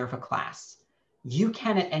in a Minerva class, you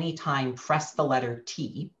can at any time press the letter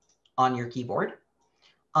T on your keyboard.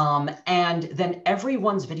 And then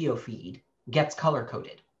everyone's video feed gets color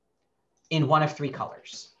coded in one of three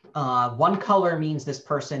colors. One color means this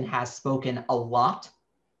person has spoken a lot,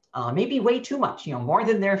 maybe way too much, more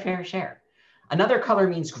than their fair share. Another color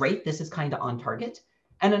means great, this is kind of on target.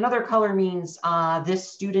 And another color means this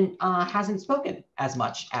student hasn't spoken as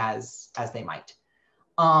much as they might.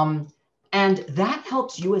 And that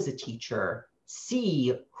helps you as a teacher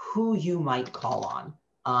see who you might call on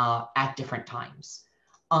at different times.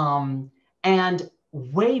 And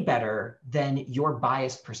way better than your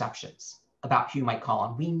biased perceptions about who you might call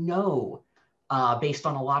on. We know, based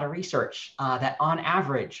on a lot of research, that on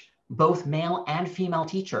average, both male and female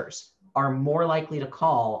teachers are more likely to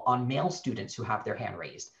call on male students who have their hand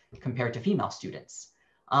raised compared to female students.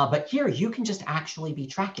 But here you can just actually be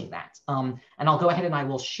tracking that. And I'll go ahead and I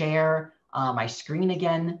will share my screen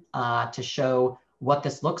again to show what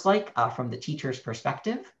this looks like from the teacher's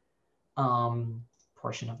perspective.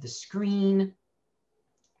 Portion of the screen,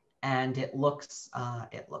 and it looks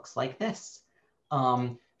like this.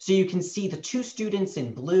 So you can see the two students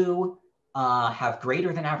in blue have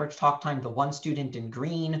greater than average talk time. The one student in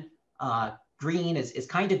green, green is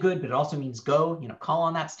kind of good, but it also means go, call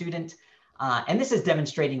on that student. And this is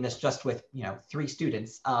demonstrating this just with, 3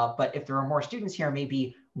 students. But if there are more students here,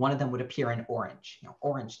 maybe one of them would appear in orange,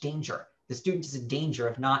 orange, danger. The student is in danger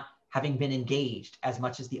of not having been engaged as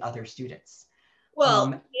much as the other students. Well,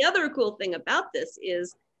 the other cool thing about this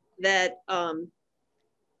is that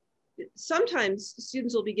sometimes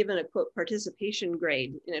students will be given a quote participation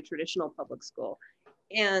grade in a traditional public school.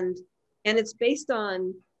 And it's based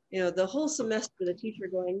on, the whole semester, the teacher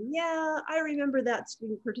going, yeah, I remember that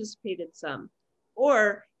student participated some.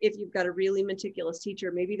 Or if you've got a really meticulous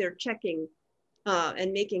teacher, maybe they're checking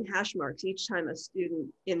and making hash marks each time a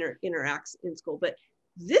student interacts in school. But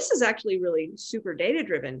this is actually really super data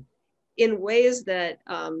driven in ways that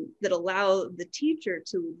that allow the teacher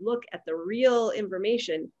to look at the real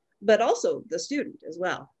information, but also the student as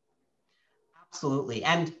well. Absolutely.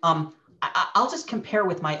 And I'll just compare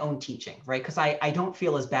with my own teaching, right? Because I don't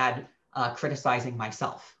feel as bad criticizing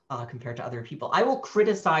myself compared to other people. I will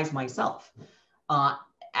criticize myself.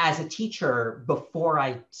 As a teacher, before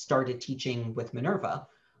I started teaching with Minerva,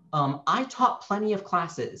 I taught plenty of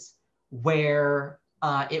classes where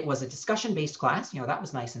it was a discussion-based class, that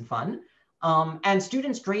was nice and fun. And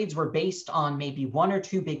students' grades were based on maybe 1 or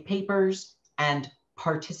 2 big papers and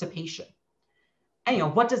participation.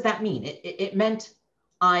 And what does that mean? It meant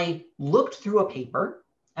I looked through a paper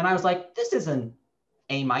and I was like, this is an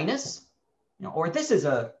A-, or this is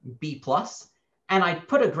a B+, and I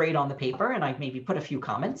put a grade on the paper and I maybe put a few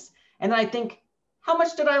comments. And then I think, how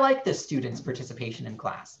much did I like this student's participation in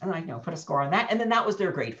class? And I put a score on that. And then that was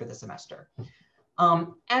their grade for the semester.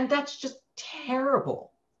 And that's just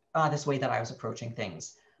terrible, this way that I was approaching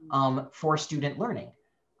things for student learning.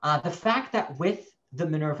 The fact that with the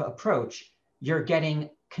Minerva approach, you're getting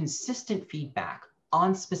consistent feedback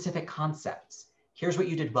on specific concepts. Here's what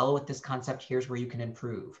you did well with this concept. Here's where you can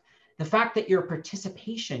improve. The fact that your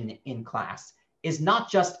participation in class is not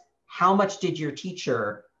just how much did your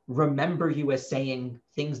teacher remember you as saying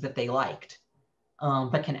things that they liked,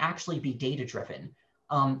 but can actually be data-driven,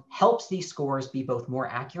 helps these scores be both more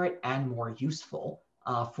accurate and more useful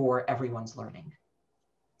for everyone's learning.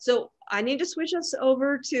 So I need to switch us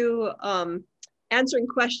over to answering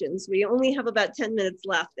questions. We only have about 10 minutes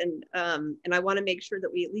left, and I want to make sure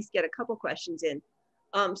that we at least get a couple questions in.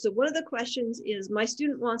 So one of the questions is, my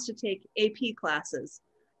student wants to take AP classes.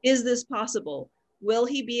 Is this possible? Will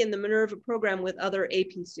he be in the Minerva program with other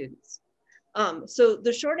AP students? So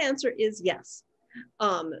the short answer is yes.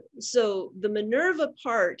 So the Minerva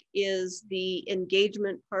part is the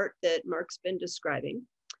engagement part that Mark's been describing.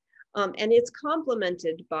 And it's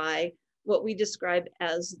complemented by what we describe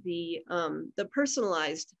as the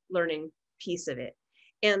personalized learning piece of it.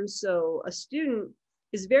 And so a student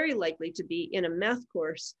is very likely to be in a math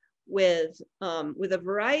course with a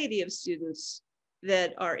variety of students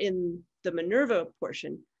that are in the Minerva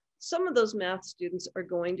portion. Some of those math students are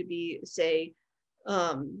going to be, say,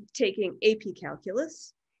 taking AP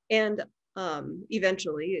Calculus, and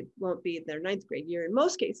eventually it won't be their 9th grade year in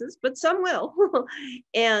most cases, but some will.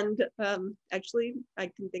 And actually,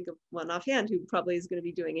 I can think of one offhand who probably is going to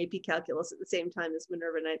be doing AP Calculus at the same time as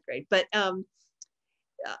Minerva 9th grade.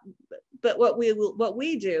 But what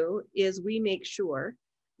we do is we make sure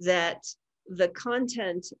that the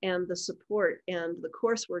content and the support and the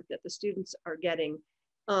coursework that the students are getting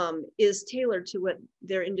is tailored to what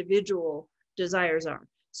their individual desires are.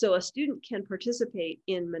 So a student can participate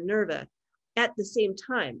in Minerva at the same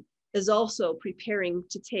time as also preparing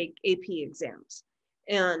to take AP exams.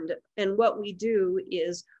 And what we do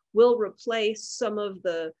is we'll replace some of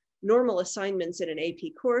the normal assignments in an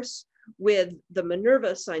AP course with the Minerva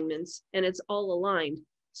assignments, and it's all aligned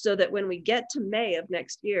so that when we get to May of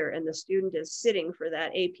next year and the student is sitting for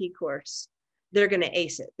that AP course, they're going to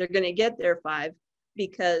ace it. They're going to get their 5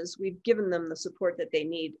 because we've given them the support that they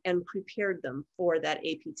need and prepared them for that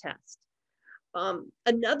AP test.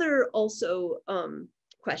 Another also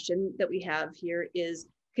question that we have here is,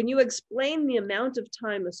 can you explain the amount of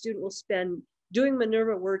time a student will spend doing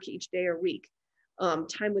Minerva work each day or week?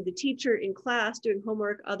 Time with the teacher, in class, doing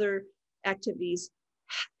homework, other activities.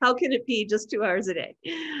 How can it be just 2 hours a day?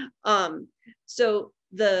 So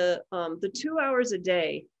the 2 hours a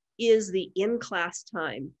day is the in-class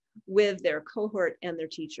time with their cohort and their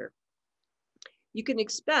teacher. You can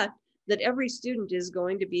expect that every student is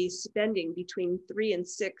going to be spending between 3 and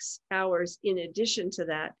 6 hours in addition to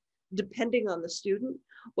that, depending on the student,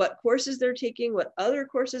 what courses they're taking, what other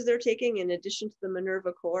courses they're taking in addition to the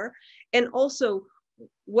Minerva core, and also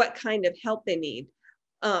what kind of help they need.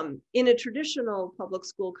 In a traditional public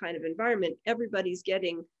school kind of environment, everybody's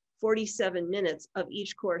getting 47 minutes of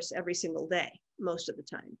each course every single day, most of the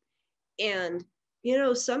time. And, you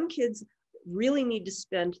know, some kids really need to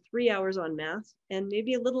spend 3 hours on math and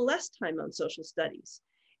maybe a little less time on social studies.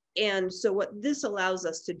 And so what this allows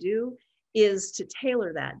us to do is to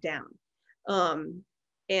tailor that down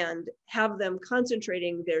and have them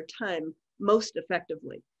concentrating their time most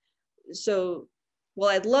effectively. So, well,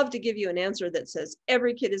 I'd love to give you an answer that says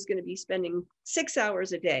every kid is going to be spending 6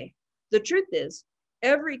 hours a day. The truth is,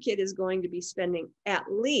 every kid is going to be spending at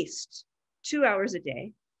least 2 hours a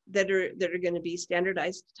day that are going to be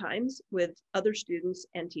standardized times with other students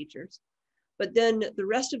and teachers. But then the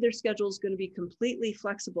rest of their schedule is going to be completely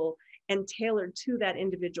flexible and tailored to that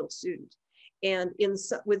individual student. And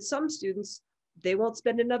with some students, they won't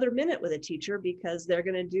spend another minute with a teacher because they're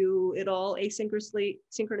going to do it all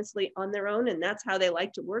synchronously on their own, and that's how they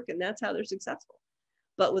like to work, and that's how they're successful.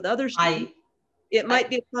 But with other students, it might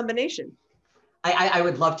be a combination. I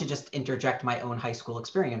would love to just interject my own high school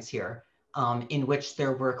experience here, in which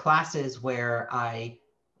there were classes where I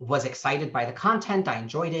was excited by the content, I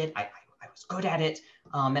enjoyed it, I was good at it,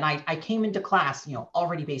 and I came into class, you know,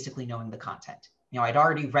 already basically knowing the content. You know, I'd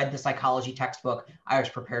already read the psychology textbook. I was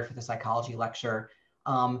prepared for the psychology lecture.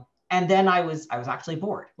 And then I was actually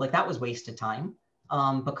bored. Like, that was wasted time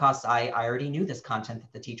because I already knew this content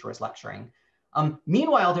that the teacher was lecturing.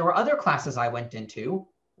 Meanwhile, there were other classes I went into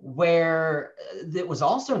where it was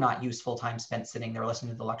also not useful time spent sitting there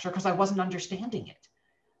listening to the lecture because I wasn't understanding it.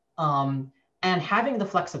 And having the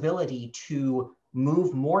flexibility to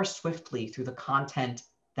move more swiftly through the content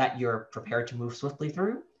that you're prepared to move swiftly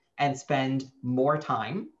through, and spend more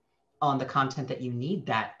time on the content that you need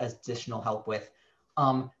that additional help with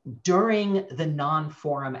during the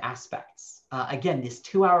non-forum aspects. Again, this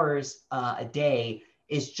 2 hours a day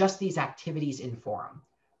is just these activities in forum,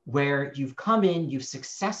 where you've come in, you've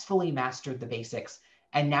successfully mastered the basics,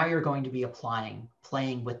 and now you're going to be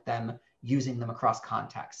playing with them, using them across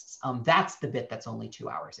contexts. That's the bit that's only 2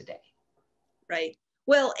 hours a day. Right.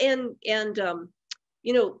 Well, and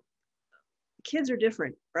you know, kids are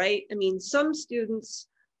different, right? I mean, some students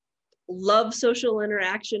love social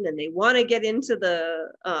interaction and they want to get into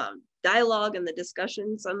the dialogue and the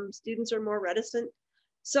discussion. Some students are more reticent.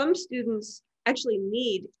 Some students actually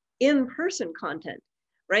need in-person content,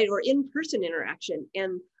 right? Or in-person interaction.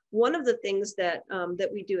 And one of the things that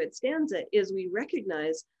we do at Stanza is we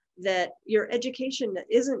recognize that your education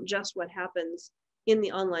isn't just what happens in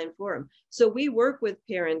the online forum. So we work with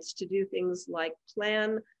parents to do things like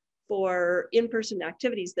plan for in-person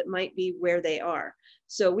activities that might be where they are.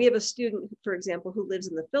 So we have a student, for example, who lives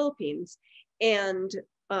in the Philippines, and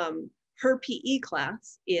her PE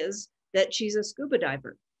class is that she's a scuba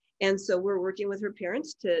diver. And so we're working with her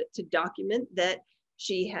parents to document that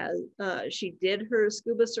she did her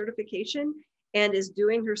scuba certification and is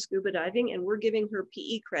doing her scuba diving, and we're giving her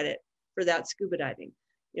PE credit for that scuba diving.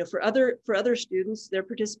 You know, for other students, they're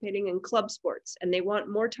participating in club sports and they want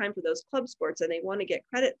more time for those club sports and they want to get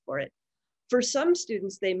credit for it. For some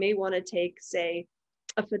students, they may want to take, say,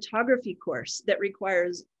 a photography course that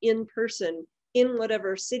requires in-person in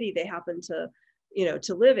whatever city they happen to, you know,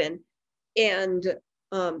 to live in. And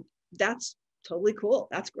that's totally cool.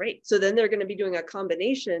 That's great. So then they're going to be doing a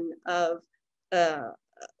combination of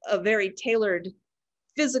a very tailored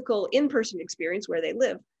physical in-person experience where they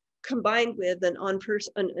live, combined with an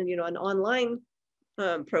online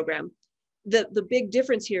program. The big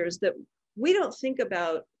difference here is that we don't think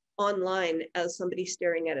about online as somebody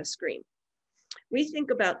staring at a screen. We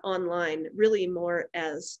think about online really more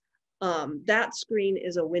as that screen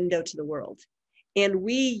is a window to the world. And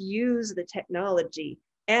we use the technology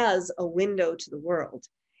as a window to the world.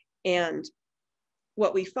 And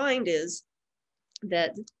what we find is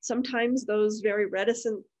that sometimes those very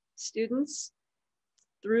reticent students,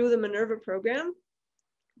 through the Minerva program,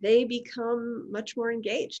 they become much more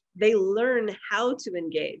engaged. They learn how to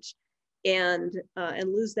engage and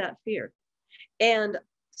lose that fear. And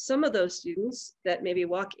some of those students that maybe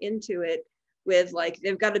walk into it with like,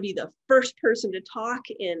 they've got to be the first person to talk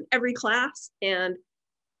in every class, and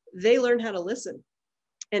they learn how to listen.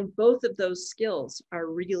 And both of those skills are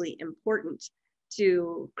really important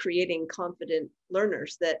to creating confident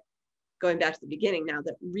learners that, going back to the beginning now,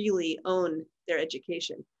 that really own their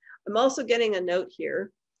education. I'm also getting a note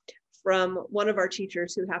here from one of our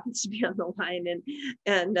teachers who happens to be on the line,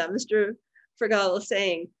 and Mr. Fregal is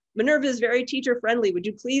saying, Minerva is very teacher friendly. Would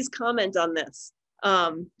you please comment on this?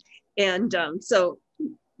 So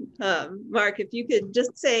Mark, if you could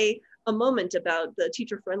just say a moment about the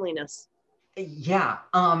teacher friendliness. Yeah,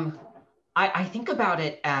 I think about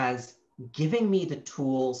it as giving me the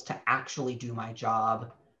tools to actually do my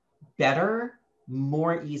job better,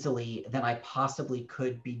 more easily than I possibly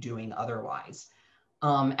could be doing otherwise.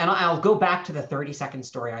 And I'll go back to the 30-second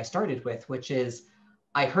story I started with, which is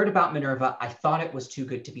I heard about Minerva. I thought it was too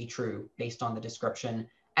good to be true based on the description.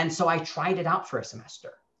 And so I tried it out for a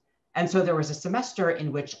semester. And so there was a semester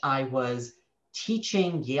in which I was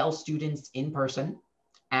teaching Yale students in person,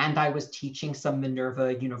 and I was teaching some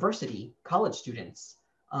Minerva University college students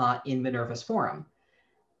in Minerva's forum.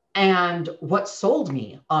 And what sold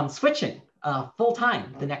me on switching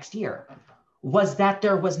full-time the next year was that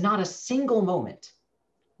there was not a single moment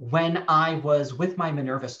when I was with my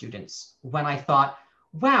Minerva students when I thought,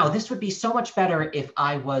 wow, this would be so much better if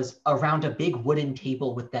I was around a big wooden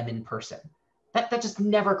table with them in person. That just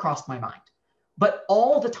never crossed my mind. But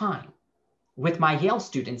all the time with my Yale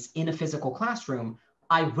students in a physical classroom,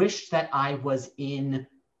 I wished that I was in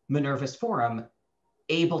Minerva's forum,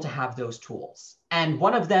 able to have those tools. And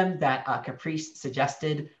one of them that Caprice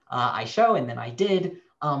suggested I show, and then I did,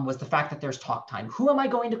 was the fact that there's talk time. Who am I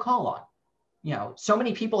going to call on? You know, so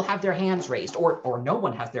many people have their hands raised, or no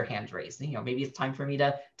one has their hands raised. You know, maybe it's time for me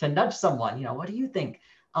to nudge someone. You know, what do you think?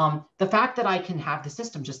 The fact that I can have the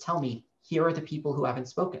system just tell me, here are the people who haven't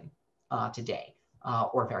spoken today,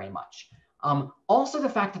 or very much. Also, the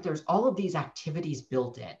fact that there's all of these activities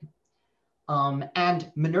built in.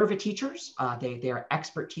 And Minerva teachers, they're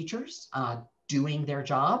expert teachers doing their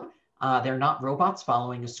job. They're not robots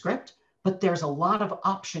following a script, but there's a lot of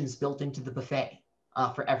options built into the buffet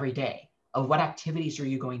for every day of what activities are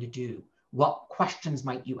you going to do? What questions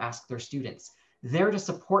might you ask their students? They're to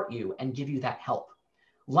support you and give you that help.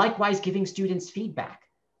 Likewise, giving students feedback.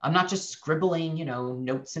 I'm not just scribbling, you know,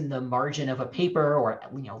 notes in the margin of a paper, or,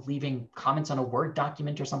 you know, leaving comments on a Word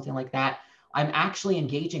document or something like that. I'm actually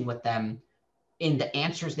engaging with them in the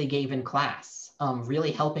answers they gave in class,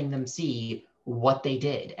 really helping them see what they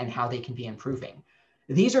did and how they can be improving.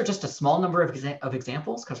 These are just a small number of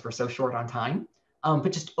examples because we're so short on time,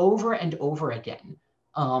 but just over and over again,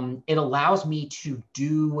 it allows me to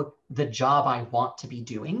do the job I want to be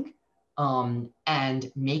doing,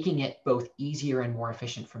 and making it both easier and more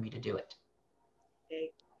efficient for me to do it.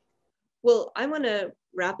 Okay. Well, I want to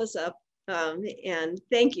wrap us up, and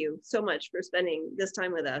thank you so much for spending this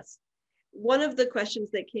time with us. One of the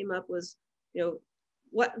questions that came up was, you know,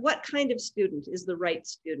 what kind of student is the right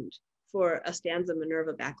student for a Stanza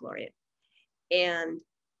Minerva Baccalaureate? And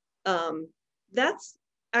that's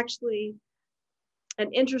actually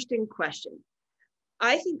an interesting question.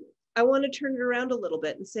 I think I want to turn it around a little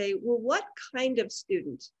bit and say, well, what kind of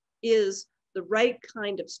student is the right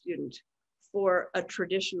kind of student for a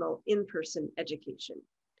traditional in-person education?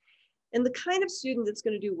 And the kind of student that's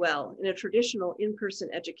going to do well in a traditional in-person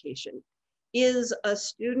education is a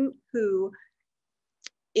student who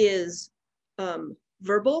is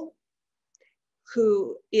verbal,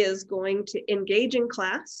 who is going to engage in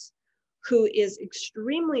class, who is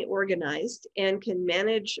extremely organized and can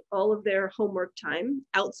manage all of their homework time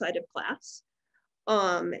outside of class,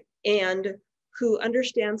 and who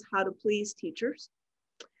understands how to please teachers.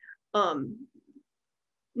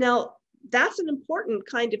 Now, that's an important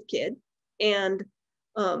kind of kid, and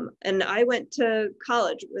I went to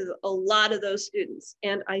college with a lot of those students,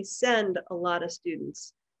 and I send a lot of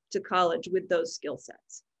students to college with those skill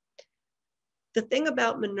sets. The thing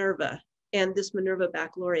about Minerva and this Minerva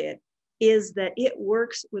Baccalaureate is that it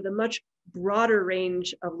works with a much broader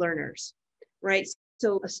range of learners, right?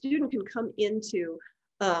 So a student can come into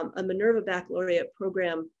a Minerva Baccalaureate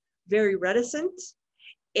program very reticent,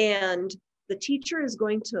 and the teacher is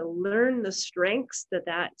going to learn the strengths that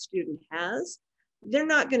that student has, they're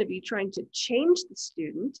not going to be trying to change the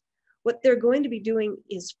student. What they're going to be doing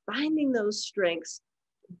is finding those strengths,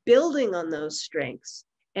 building on those strengths,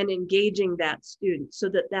 and engaging that student so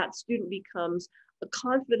that that student becomes a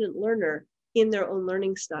confident learner in their own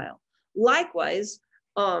learning style. Likewise,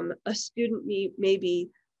 a student may be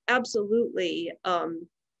absolutely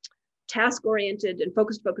task-oriented and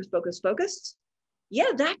focused.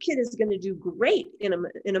 Yeah, that kid is going to do great in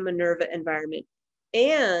a Minerva environment.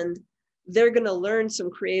 And they're going to learn some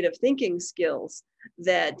creative thinking skills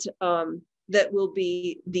that that will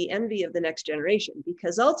be the envy of the next generation.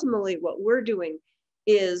 Because ultimately what we're doing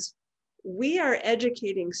is we are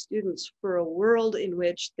educating students for a world in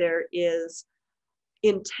which there is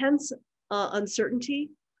intense uncertainty,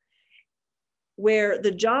 where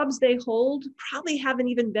the jobs they hold probably haven't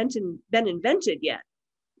even been invented yet,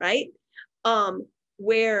 right?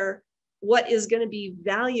 Where what is going to be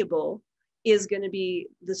valuable is going to be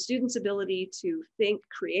the student's ability to think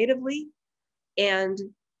creatively and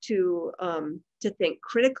to think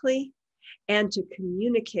critically and to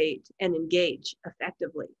communicate and engage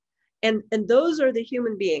effectively. And those are the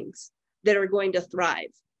human beings that are going to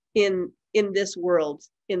thrive in this world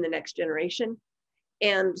in the next generation.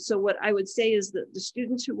 And so what I would say is that the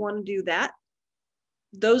students who want to do that,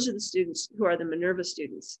 those are the students who are the Minerva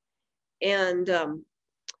students. And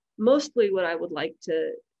mostly what I would like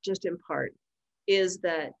to just impart is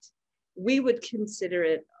that we would consider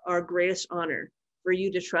it our greatest honor for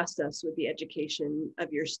you to trust us with the education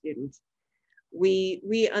of your students.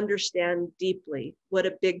 We understand deeply what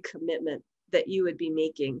a big commitment that you would be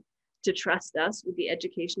making to trust us with the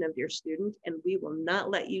education of your student, and we will not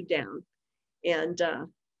let you down. And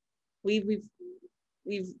we've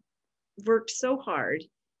worked so hard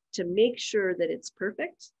to make sure that it's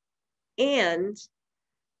perfect, and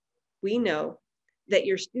we know that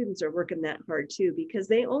your students are working that hard too, because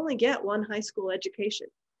they only get one high school education,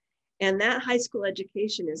 and that high school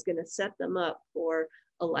education is going to set them up for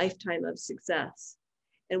a lifetime of success.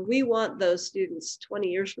 And we want those students 20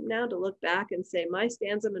 years from now to look back and say, my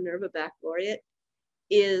Stanza Minerva Baccalaureate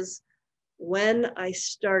is when I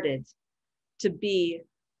started to be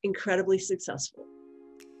incredibly successful.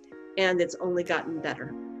 And it's only gotten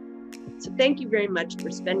better. So thank you very much for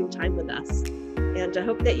spending time with us. And I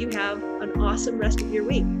hope that you have an awesome rest of your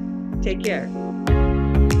week. Take care.